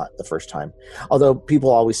games, if not the first time. Although people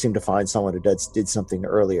always seem to find someone who did something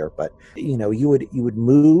earlier. But you would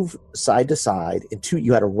move side to side.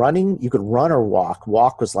 You could run or walk.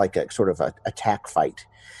 Walk was like a sort of a attack fight.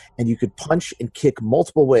 And you could punch and kick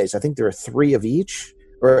multiple ways. I think there are 3 of each,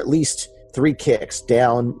 or at least 3 kicks,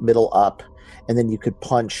 down, middle, up. And then you could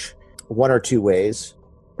punch 1 or 2 ways,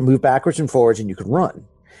 move backwards and forwards, and you could run.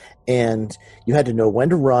 And you had to know when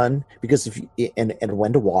to run and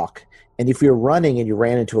when to walk. And if you're running and you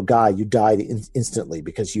ran into a guy, you died instantly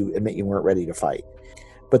because you weren't ready to fight.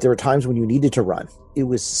 But there were times when you needed to run. It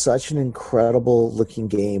was such an incredible looking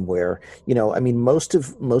game where, most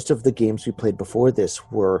of the games we played before this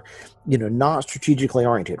were, not strategically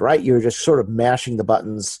oriented, right? You were just sort of mashing the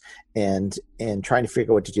buttons and trying to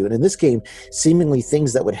figure out what to do. And in this game, seemingly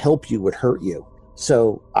things that would help you would hurt you.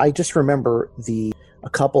 So I just remember a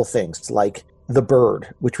couple things like the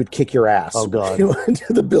bird, which would kick your ass into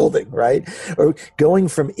the building, right? Or going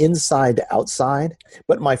from inside to outside.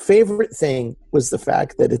 But my favorite thing was the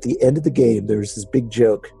fact that at the end of the game, there's this big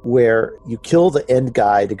joke where you kill the end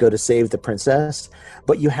guy to go to save the princess,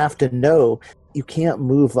 but you have to know you can't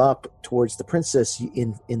move up towards the princess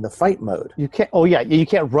in the fight mode. You can't. Oh yeah, you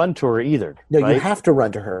can't run to her either. No, right? You have to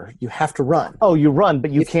run to her. You have to run. Oh, you run,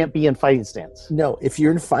 but you can't be in fighting stance. No, if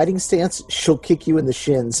you're in fighting stance, she'll kick you in the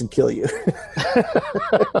shins and kill you.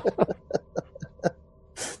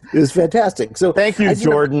 It was fantastic. So thank you,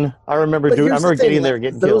 Jordan. I remember getting there,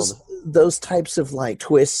 getting killed. Those types of like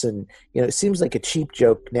twists, and it seems like a cheap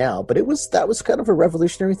joke now, but that was kind of a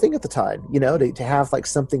revolutionary thing at the time. To have like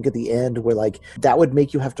something at the end where like that would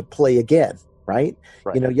make you have to play again, right?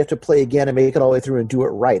 You have to play again and make it all the way through and do it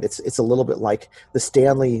right. It's a little bit like the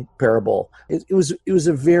Stanley Parable. It was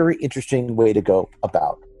a very interesting way to go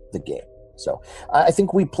about the game. So I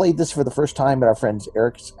think we played this for the first time at our friend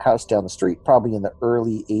Eric's house down the street, probably in the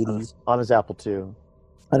early 80s. On his Apple II.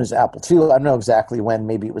 On his Apple II. I don't know exactly when.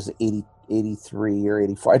 Maybe it was 83 or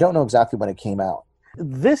 84. I don't know exactly when it came out.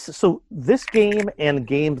 This game and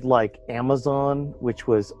games like Amazon, which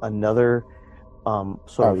was another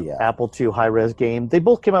Apple II high-res game, they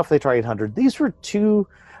both came out for the Atari 800. These were 2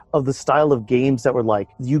 of the style of games that were like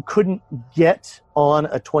you couldn't get on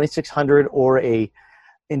a 2600 or a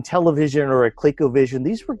Intellivision or a ColecoVision.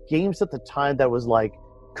 These were games at the time that was like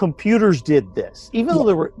computers did this. Even though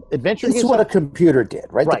there were adventure games. This is what a computer did,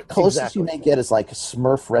 right? Right, the closest you may get is like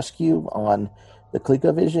Smurf Rescue on the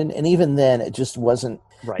ColecoVision, and even then it just wasn't.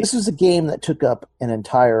 Right. This was a game that took up an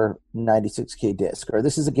entire 96K disc, or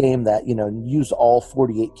this is a game that used all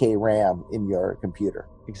 48K RAM in your computer.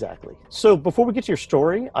 Exactly. So before we get to your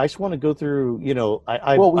story, I just want to go through.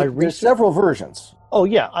 There's several versions. Oh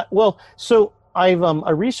yeah.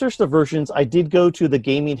 I researched the versions. I did go to the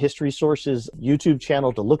Gaming History Sources YouTube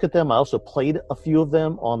channel to look at them. I also played a few of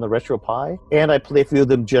them on the RetroPie, and I played a few of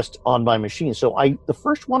them just on my machine. So the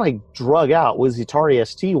first one I drug out was the Atari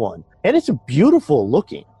ST one, and it's beautiful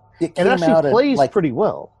looking. It actually plays pretty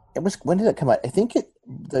well. When did it come out? I think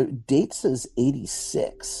the date says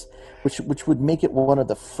 86, which would make it one of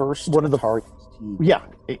the first Atari ST. Yeah,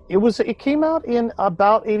 it came out in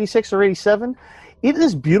about 86 or 87. It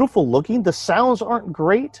is beautiful looking. The sounds aren't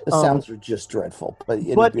great. The sounds are just dreadful. But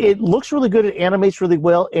it looks really good. It animates really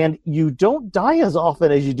well. And you don't die as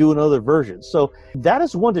often as you do in other versions. So that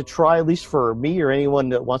is one to try, at least for me or anyone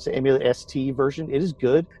that wants to emulate the ST version. It is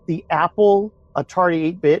good. The Apple,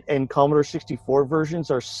 Atari 8-bit, and Commodore 64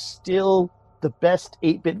 versions are still the best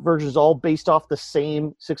 8-bit versions, all based off the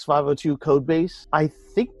same 6502 code base. I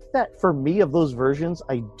think that for me, of those versions,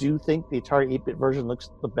 I do think the Atari 8-bit version looks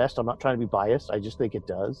the best. I'm not trying to be biased. I just think it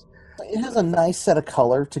does. It has a nice set of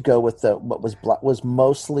color to go with what was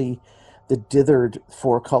mostly the dithered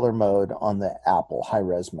 4-color mode on the Apple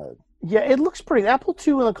high-res mode. Yeah, it looks pretty. Apple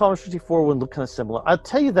II and the Commodore 64 one look kind of similar. I'll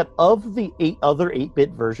tell you that of the 8 other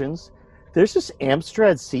 8-bit versions, there's this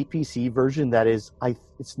Amstrad CPC version that is,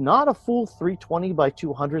 it's not a full 320 by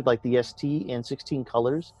 200 like the ST and 16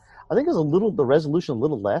 colors. I think the resolution a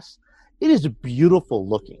little less. It is beautiful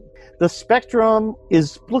looking. The Spectrum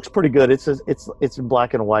looks pretty good. It's in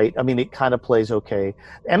black and white. I mean, it kind of plays okay.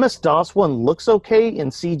 MS-DOS one looks okay in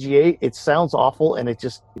CGA. It sounds awful and it's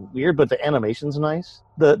just weird, but the animation's nice.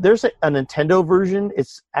 There's a Nintendo version.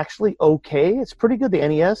 It's actually okay. It's pretty good, the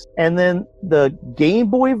NES. And then the Game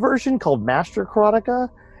Boy version called Master Karateka,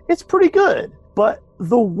 it's pretty good. But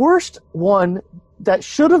the worst one that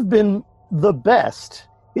should have been the best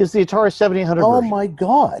is the Atari 7800 Oh version. my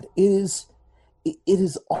God. It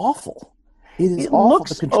is awful. It awful.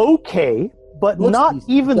 Looks okay, but not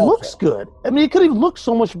even looks good. I mean, it could have looked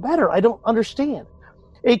so much better. I don't understand.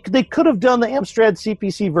 They could have done the Amstrad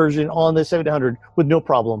CPC version on the 7800 with no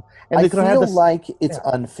problem. And they could have had like it's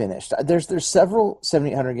unfinished. There's several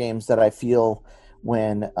 7800 games that I feel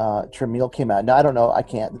when Tramiel came out. Now, I don't know. I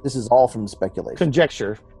can't. This is all from speculation.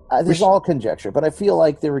 Conjecture. This is all conjecture, but I feel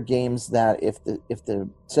like there were games that if the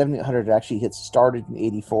 7800 actually had started in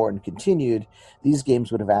 84 and continued, these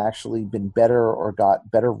games would have actually been better or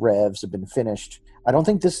got better revs, have been finished. I don't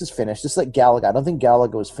think this is finished. Just like Galaga. I don't think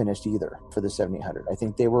Galaga was finished either for the 7800. I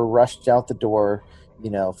think they were rushed out the door,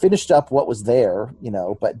 finished up what was there,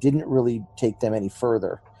 but didn't really take them any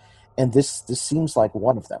further. And this seems like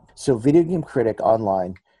one of them. So Video Game Critic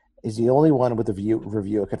Online is the only one with a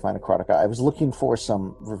review I could find of Karateka. I was looking for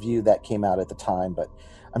some review that came out at the time, but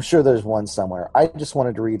I'm sure there's one somewhere. I just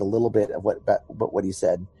wanted to read a little bit of what he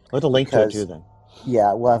said. I'll have to link to it too then.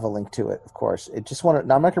 Yeah, we'll have a link to it, of course. Now, I'm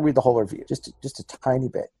not going to read the whole review, just a tiny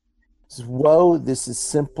bit. It says, "Whoa, this is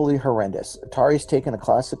simply horrendous. Atari's taken a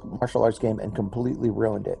classic martial arts game and completely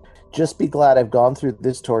ruined it. Just be glad I've gone through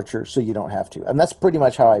this torture so you don't have to." And that's pretty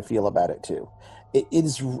much how I feel about it too.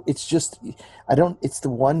 It's the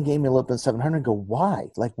one game you look at 700 and go, why?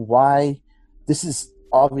 Like, why? This is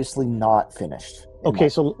obviously not finished. Okay,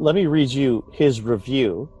 so let me read you his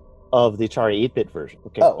review of the Atari 8-bit version.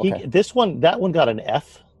 Okay. Okay. That one got an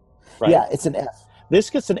F, right? Yeah, it's an F. This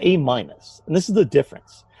gets an A-, and this is the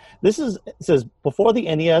difference. It says, before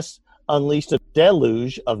the NES unleashed a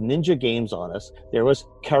deluge of ninja games on us, there was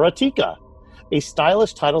Karateka, a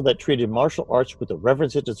stylish title that treated martial arts with the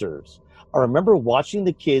reverence it deserves. I remember watching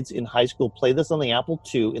the kids in high school play this on the Apple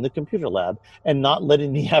II in the computer lab and not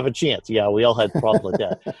letting me have a chance. Yeah, we all had problems like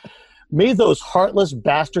that. May those heartless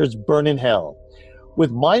bastards burn in hell.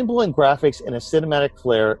 With mind-blowing graphics and a cinematic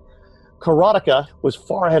flair, Karateka was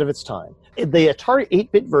far ahead of its time. The Atari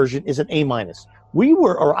 8-bit version is an A-.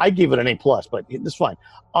 I gave it an A+, but it's fine.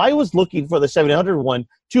 I was looking for the 700 one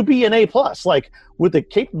to be an A+. Like, with the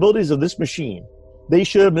capabilities of this machine, they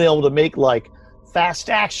should have been able to make, like, fast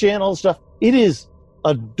action, all this stuff. It is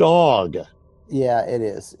a dog. Yeah, it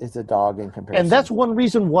is. It's a dog in comparison. And that's one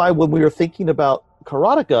reason why when we were thinking about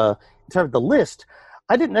Karateka, in terms of the list,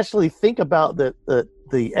 I didn't necessarily think about the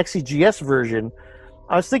XEGS version.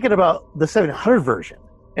 I was thinking about the 700 version.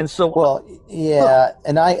 And so,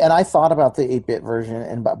 and I thought about the 8-bit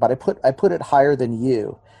version, but I put it higher than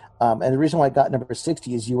you. And the reason why I got number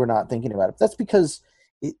 60 is you were not thinking about it. That's because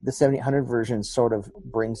the 7800 version sort of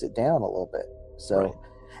brings it down a little bit. So, right.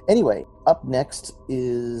 Anyway, up next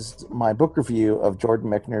is my book review of Jordan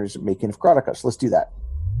Mechner's Making of Karateka. So let's do that.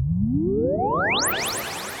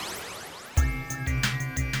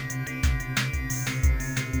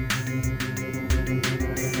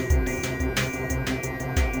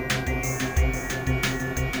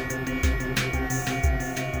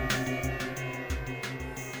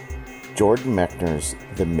 Jordan Mechner's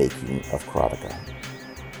The Making of Karateka.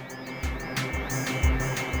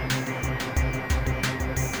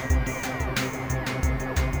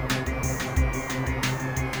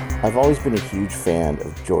 I've always been a huge fan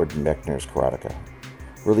of Jordan Mechner's Karateka.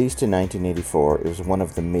 Released in 1984, it was one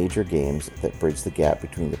of the major games that bridged the gap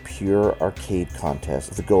between the pure arcade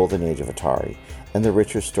contest of the golden age of Atari and the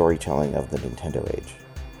richer storytelling of the Nintendo age.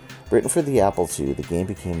 Written for the Apple II, the game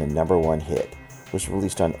became a #1 hit, was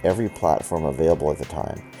released on every platform available at the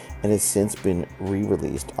time, and has since been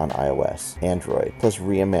re-released on iOS, Android, plus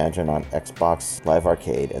reimagined on Xbox Live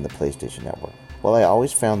Arcade and the PlayStation Network. While I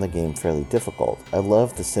always found the game fairly difficult, I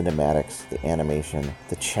loved the cinematics, the animation,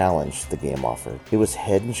 the challenge the game offered. It was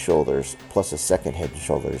head and shoulders, plus a second head and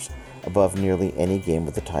shoulders, above nearly any game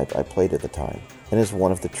of the type I played at the time, and is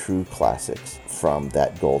one of the true classics from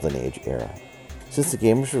that golden age era. Since the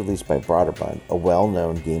game was released by Broderbund, a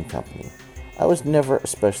well-known game company, I was never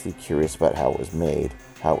especially curious about how it was made,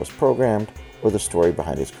 how it was programmed, or the story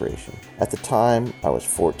behind its creation. At the time, I was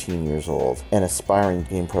 14 years old, an aspiring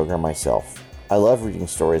game programmer myself. I love reading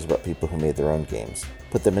stories about people who made their own games,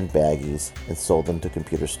 put them in baggies, and sold them to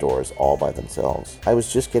computer stores all by themselves. I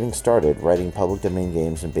was just getting started writing public domain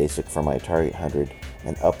games in BASIC for my Atari 800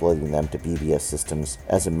 and uploading them to BBS systems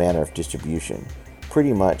as a manner of distribution,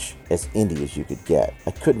 pretty much as indie as you could get.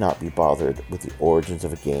 I could not be bothered with the origins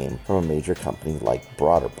of a game from a major company like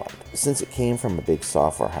Broderbund. Since it came from a big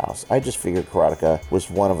software house, I just figured Karateka was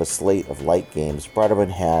one of a slate of light games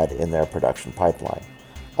Broderbund had in their production pipeline.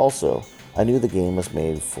 Also, I knew the game was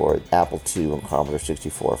made for Apple II and Commodore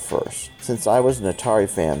 64 first. Since I was an Atari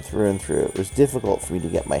fan through and through, it was difficult for me to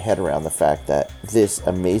get my head around the fact that this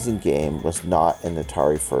amazing game was not an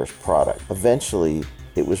Atari first product. Eventually,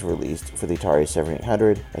 it was released for the Atari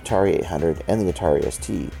 7800, Atari 800, and the Atari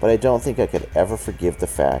ST, but I don't think I could ever forgive the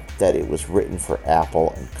fact that it was written for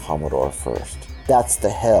Apple and Commodore first. That's the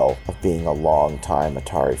hell of being a long-time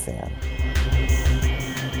Atari fan.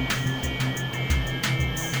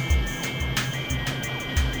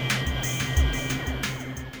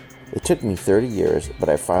 It took me 30 years, but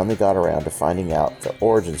I finally got around to finding out the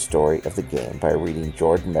origin story of the game by reading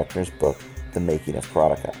Jordan Mechner's book, The Making of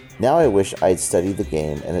Karateka. Now I wish I had studied the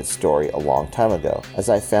game and its story a long time ago, as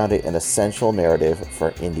I found it an essential narrative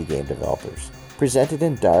for indie game developers. Presented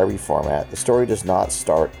in diary format, the story does not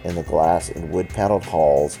start in the glass and wood-paneled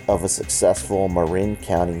halls of a successful Marin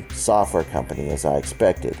County software company as I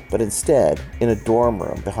expected, but instead in a dorm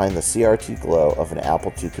room behind the CRT glow of an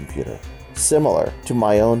Apple II computer. Similar to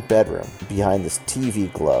my own bedroom behind this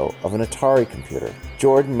TV glow of an Atari computer.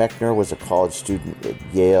 Jordan Mechner was a college student at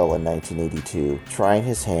Yale in 1982, trying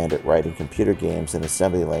his hand at writing computer games in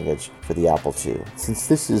assembly language for the Apple II. Since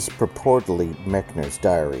this is purportedly Mechner's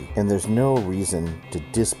diary, and there's no reason to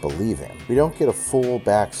disbelieve him, we don't get a full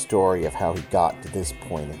backstory of how he got to this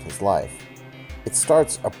point in his life. It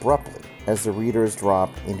starts abruptly, as the reader is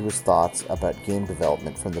dropped into his thoughts about game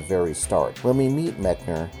development from the very start. When we meet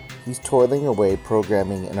Mechner, he's toiling away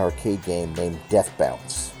programming an arcade game named Death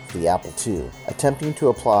Bounce for the Apple II, attempting to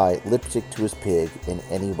apply lipstick to his pig in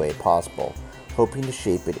any way possible, hoping to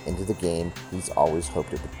shape it into the game he's always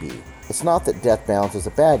hoped it to be. It's not that Death Bounce is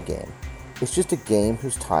a bad game, it's just a game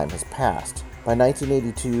whose time has passed. By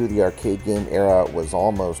 1982, the arcade game era was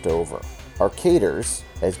almost over. Arcaders,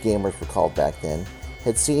 as gamers were called back then,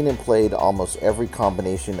 had seen and played almost every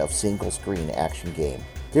combination of single-screen action game.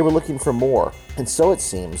 They were looking for more, and so it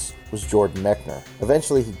seems was Jordan Mechner.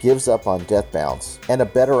 Eventually he gives up on Death Bounce, and a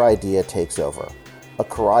better idea takes over. A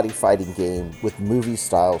karate fighting game with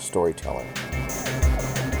movie-style storytelling.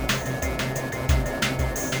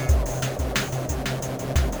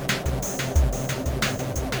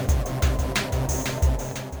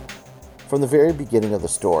 From the very beginning of the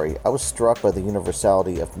story, I was struck by the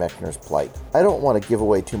universality of Mechner's plight. I don't want to give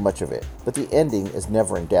away too much of it, but the ending is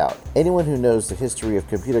never in doubt. Anyone who knows the history of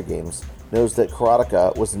computer games knows that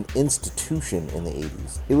Karateka was an institution in the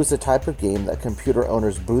 80s. It was the type of game that computer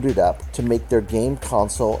owners booted up to make their game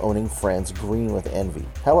console-owning friends green with envy.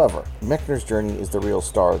 However, Mechner's journey is the real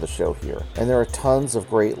star of the show here, and there are tons of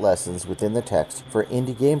great lessons within the text for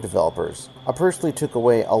indie game developers. I personally took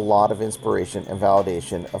away a lot of inspiration and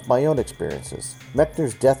validation of my own experiences.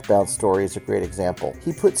 Mechner's Death Bounce story is a great example.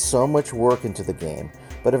 He put so much work into the game,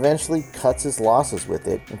 but eventually cuts his losses with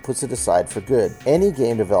it and puts it aside for good. Any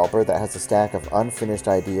game developer that has a stack of unfinished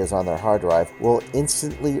ideas on their hard drive will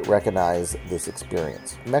instantly recognize this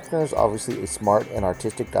experience. Mechner is obviously a smart and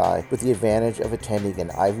artistic guy with the advantage of attending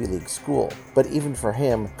an Ivy League school, but even for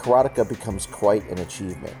him, Karateka becomes quite an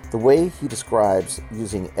achievement. The way he describes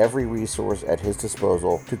using every resource at his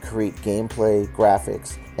disposal to create gameplay,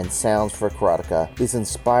 graphics, and sounds for Karateka is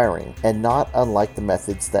inspiring and not unlike the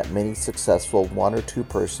methods that many successful one or two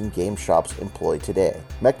person game shops employ today.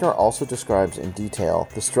 Mechner also describes in detail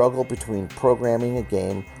the struggle between programming a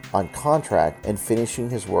game on contract and finishing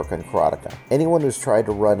his work on Karateka. Anyone who's tried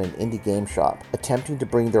to run an indie game shop, attempting to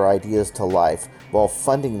bring their ideas to life while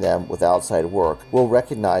funding them with outside work, will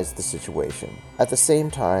recognize the situation. At the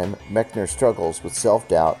same time, Mechner struggles with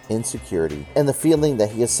self-doubt, insecurity, and the feeling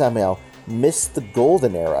that he has somehow missed the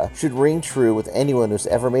golden era should ring true with anyone who's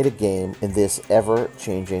ever made a game in this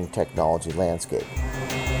ever-changing technology landscape.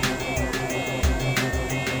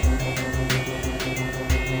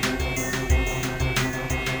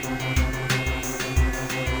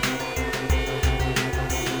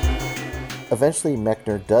 Eventually,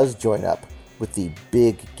 Mechner does join up with the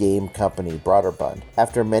big game company Broderbund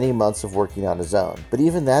after many months of working on his own. But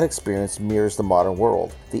even that experience mirrors the modern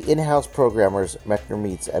world. The in-house programmers Mechner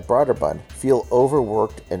meets at Broderbund feel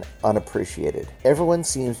overworked and unappreciated. Everyone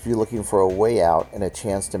seems to be looking for a way out and a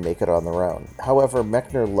chance to make it on their own. However,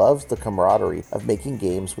 Mechner loves the camaraderie of making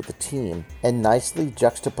games with a team and nicely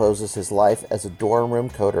juxtaposes his life as a dorm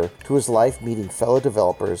room coder to his life meeting fellow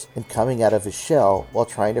developers and coming out of his shell while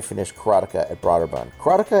trying to finish Karateka at Broderbund.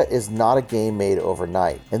 Karateka is not a game game made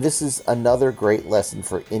overnight. And this is another great lesson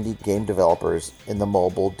for indie game developers in the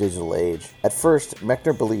mobile digital age. At first,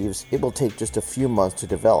 Mechner believes it will take just a few months to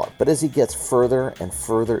develop, but as he gets further and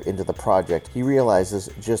further into the project, he realizes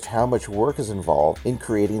just how much work is involved in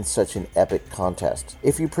creating such an epic contest.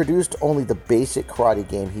 If he produced only the basic karate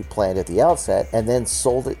game he planned at the outset and then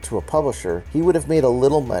sold it to a publisher, he would have made a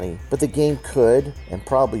little money, but the game could, and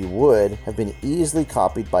probably would, have been easily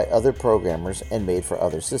copied by other programmers and made for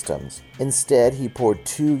other systems. Instead, he poured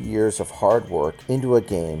 2 years of hard work into a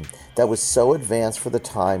game that was so advanced for the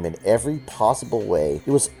time in every possible way,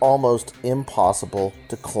 it was almost impossible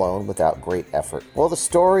to clone without great effort. While the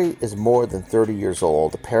story is more than 30 years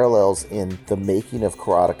old, the parallels in the making of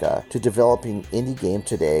Karateka to developing indie game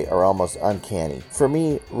today are almost uncanny. For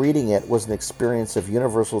me, reading it was an experience of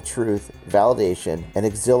universal truth, validation, and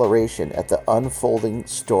exhilaration at the unfolding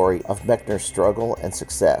story of Mechner's struggle and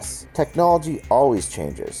success. Technology always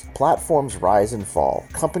changes. Platforms rise and fall.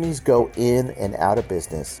 Companies go in and out of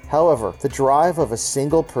business. However, the drive of a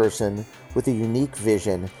single person with a unique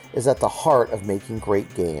vision is at the heart of making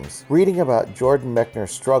great games. Reading about Jordan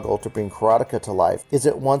Mechner's struggle to bring Karateka to life is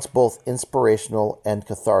at once both inspirational and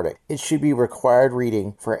cathartic. It should be required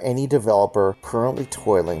reading for any developer currently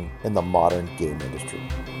toiling in the modern game industry.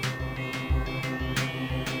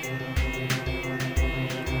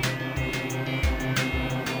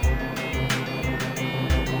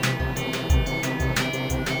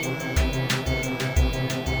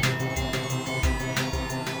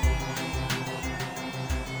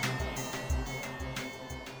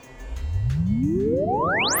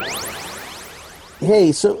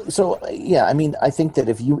 Hey, so yeah, I mean, I think that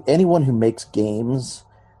if anyone who makes games,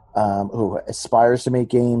 who aspires to make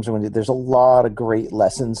games, there's a lot of great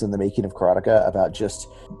lessons in the making of Karateka about just,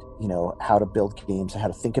 how to build games, how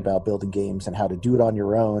to think about building games, and how to do it on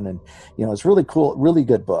your own, and it's really cool, really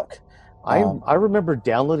good book. I remember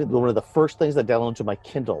downloading one of the first things I downloaded to my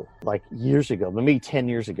Kindle like years ago, maybe 10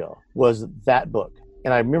 years ago, was that book.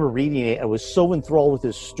 And I remember reading it. I was so enthralled with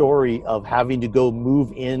his story of having to go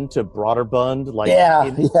move into Broderbund,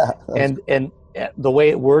 and the way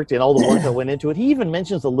it worked and all the work that went into it. He even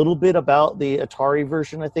mentions a little bit about the Atari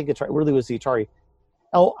version. I think it really was the Atari.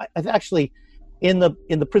 Oh, actually, in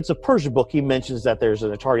the Prince of Persia book, he mentions that there's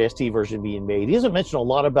an Atari ST version being made. He doesn't mention a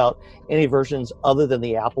lot about any versions other than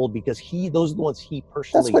the Apple, because those are the ones he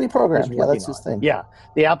personally. That's what he programmed. Yeah, that's his thing. Yeah,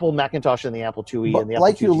 the Apple Macintosh and the Apple IIe and the Apple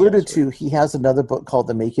like you alluded to, he has another book called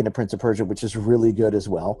The Making of Prince of Persia, which is really good as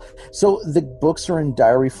well. So the books are in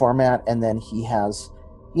diary format, and then he has,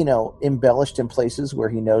 embellished in places where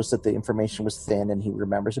he knows that the information was thin and he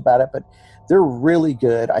remembers about it. But they're really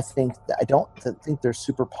good. I don't think they're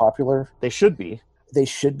super popular. They should be. They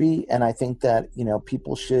should be. And I think that,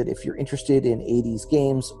 people should, if you're interested in 80s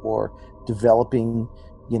games or developing,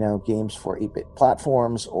 games for 8-bit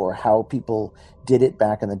platforms, or how people did it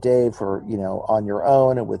back in the day for, on your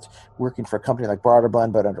own and with working for a company like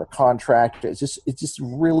Broderbund, but under a contract. It's just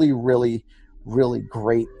really, really, really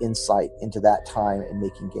great insight into that time in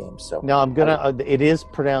making games. So now it is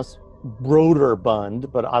pronounced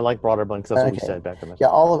Broderbund, but I like Broderbund because that's what we said back in the day. Yeah,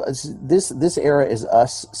 all of us, this era is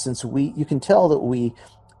us, since you can tell that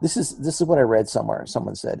this is what I read somewhere.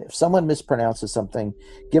 Someone said, if someone mispronounces something,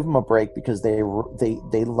 give them a break, because they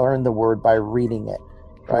learn the word by reading it.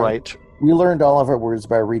 Right. We learned all of our words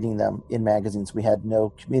by reading them in magazines. We had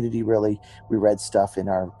no community, really. We read stuff in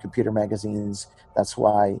our computer magazines. That's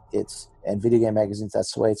why and video game magazines.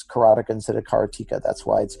 That's why it's Karateka instead of Karateka. That's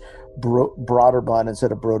why it's Broderbund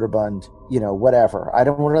instead of Broderbund. Whatever.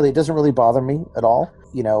 It doesn't really bother me at all.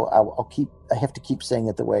 I have to keep saying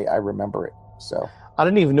it the way I remember it. So I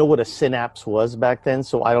didn't even know what a synapse was back then,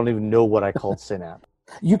 so I don't even know what I called synapse.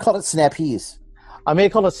 You called it snappies. I may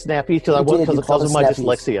have called it snappy because of my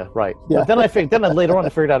dyslexia, right? Yeah. But then later on I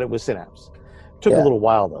figured out it was synapse. Took a little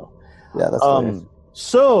while though. Yeah, that's right.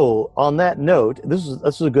 So on that note, this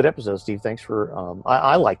is a good episode, Steve. Thanks for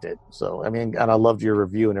I liked it. So and I loved your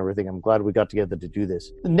review and everything. I'm glad we got together to do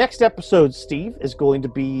this. The next episode, Steve, is going to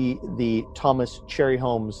be the Thomas Cherry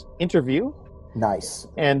Holmes interview. Nice.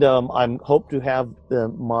 And I'm hope to have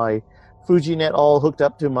my FujiNet all hooked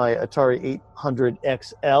up to my Atari 800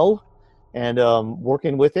 XL. And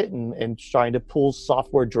working with it and trying to pull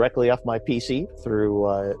software directly off my PC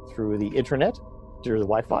through the internet, through the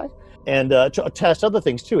Wi-Fi, and to test other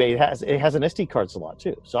things too. It has an SD card slot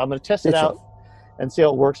too, so I'm going to test it out and see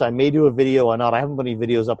how it works. I may do a video or not. I haven't put any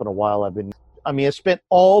videos up in a while. I spent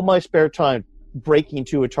all my spare time breaking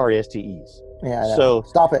 2 Atari STEs. Yeah. So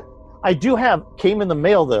stop it. I came in the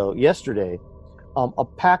mail though yesterday, a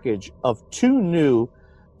package of 2 new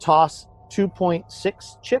TOS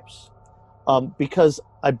 2.6 chips. because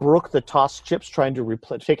I broke the toss chips trying to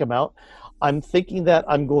take them out. I'm thinking that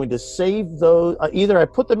I'm going to save those. Either I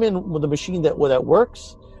put them in with a machine that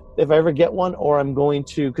works, if I ever get one, or I'm going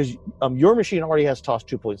to, because your machine already has TOS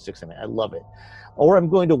 2.6 in it. I love it. Or I'm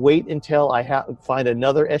going to wait until I find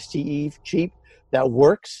another STE cheap that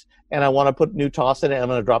works, and I want to put new TOS in it. I'm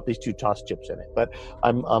going to drop these 2 TOS chips in it. But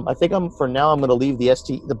I think for now I'm going to leave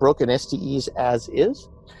the broken STEs as is,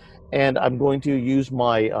 and I'm going to use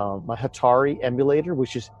my my Hatari emulator,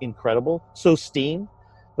 which is incredible. So Steam,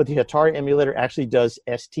 but the Hatari emulator actually does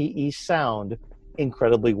STE sound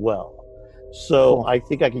incredibly well. So cool. I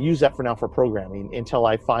think I can use that for now for programming until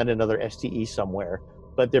I find another STE somewhere.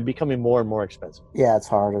 But they're becoming more and more expensive. Yeah, it's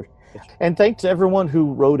harder. And thanks to everyone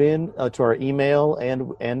who wrote in to our email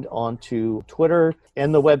and onto Twitter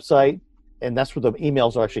and the website. And that's where the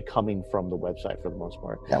emails are actually coming from, the website for the most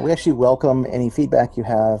part. Yeah, we actually welcome any feedback you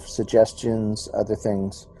have, suggestions, other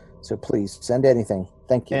things. So please send anything.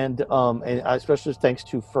 Thank you. And especially thanks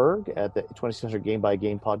to Ferg at the 20th Century Game by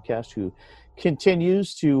Game podcast, who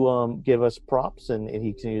continues to give us props, and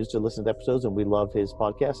he continues to listen to episodes, and we love his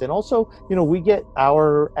podcast. And also, we get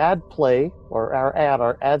our ad play, or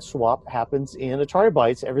our ad swap happens in Atari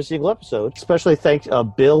Bytes every single episode. Especially thanks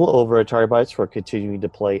Bill over at Atari Bytes for continuing to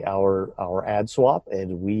play our ad swap,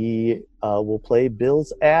 and we will play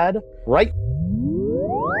Bill's ad right.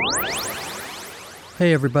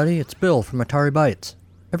 Hey everybody, it's Bill from Atari Bytes.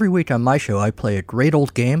 Every week on my show I play a great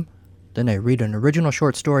old game, then I read an original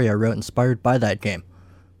short story I wrote inspired by that game.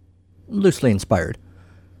 Loosely inspired.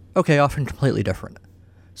 Okay, often completely different.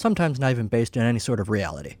 Sometimes not even based in any sort of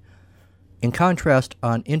reality. In contrast,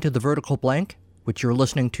 on Into the Vertical Blank, which you're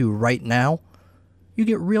listening to right now, you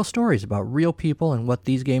get real stories about real people and what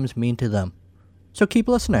these games mean to them. So keep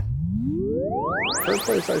listening. Ferg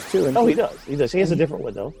plays ours too. He does. He has a different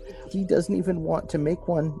one, though. He doesn't even want to make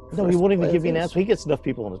one. No, he won't even give me an ad swap. He gets enough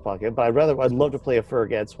people in his pocket, but I'd love to play a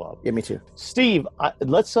Ferg ad swap. Yeah, me too. Steve,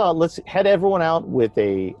 let's head everyone out with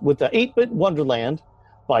the 8-Bit Wonderland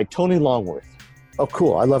by Tony Longworth. Oh,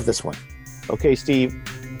 cool. I love this one. Okay, Steve,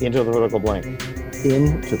 Into the Vertical Blank.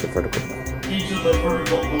 Into the Vertical Blank. Into the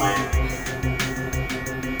Vertical Blank.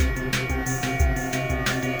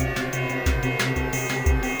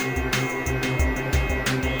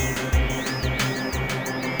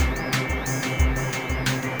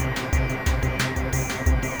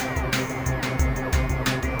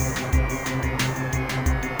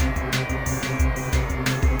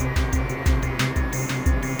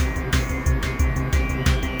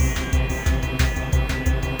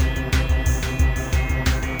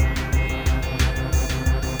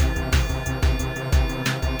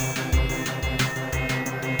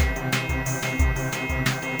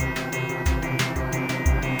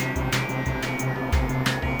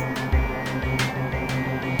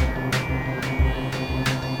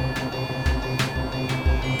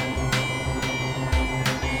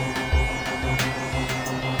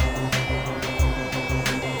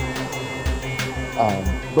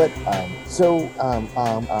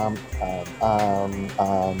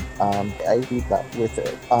 I beat that with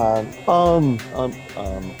it.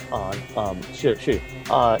 Shoot.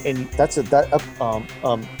 And that's it. That.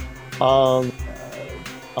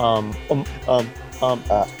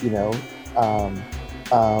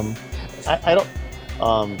 I don't.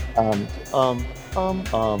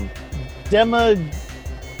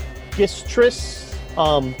 Demagistris.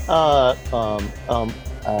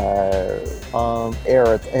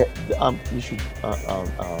 You should.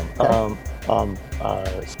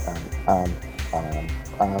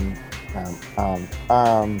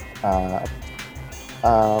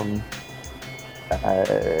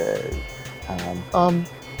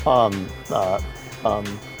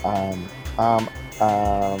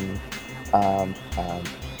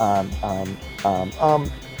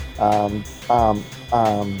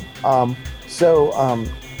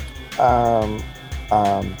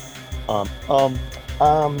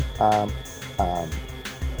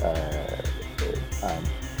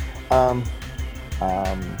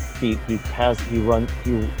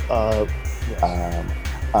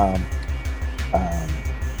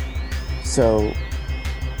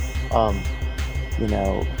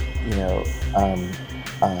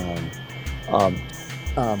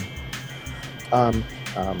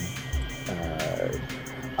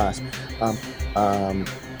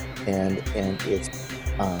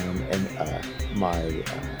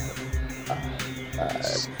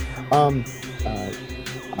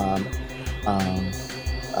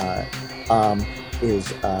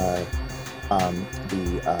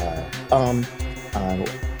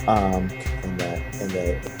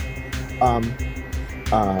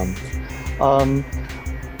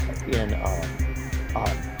 in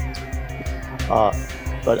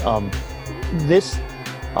this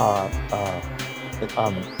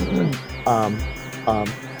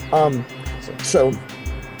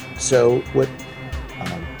so what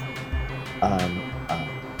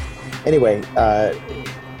anyway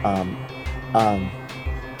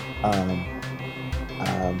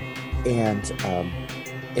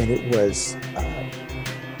and it was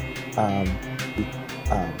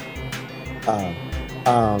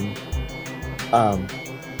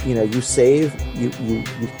you save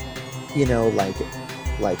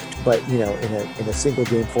but in a single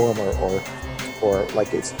game form or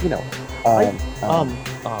like it's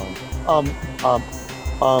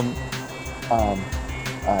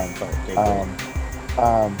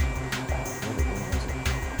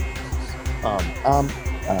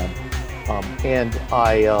and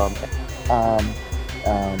I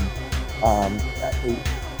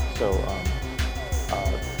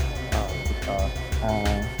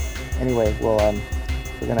anyway, well,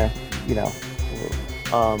 we're gonna,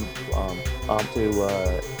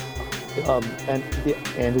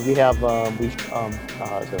 and we have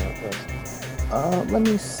let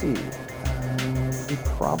me see. We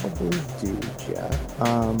probably do, Jeff.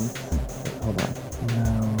 Hold on.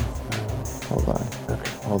 No. Hold on. Okay.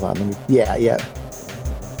 Hold on. Let me. Yeah.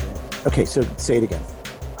 Okay. So say it again.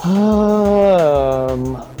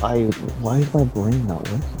 Why is my brain not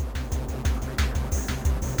working?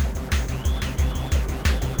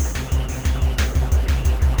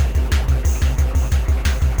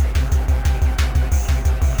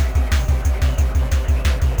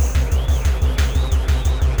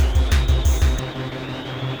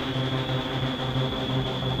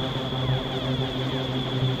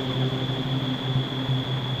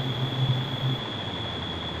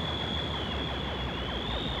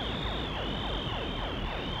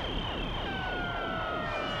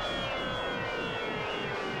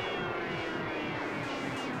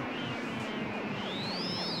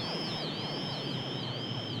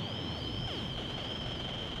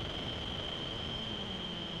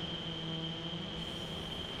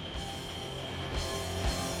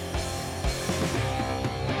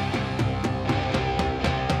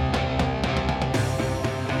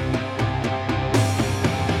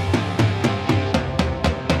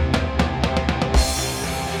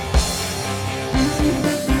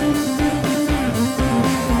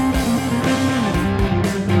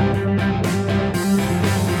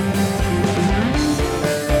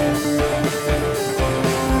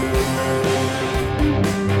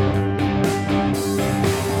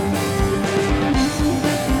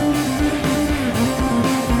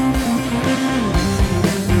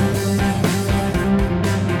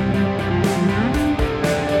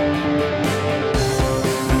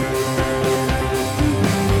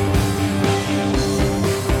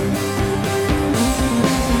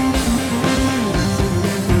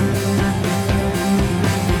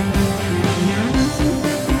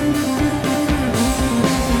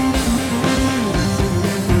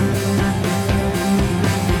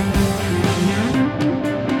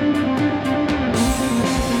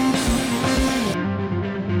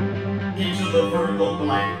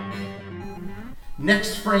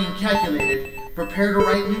 Next frame calculated. Prepare to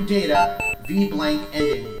write new data. V blank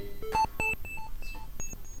ending.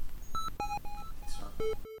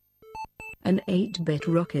 An 8-Bit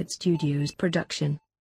Rocket Studios production.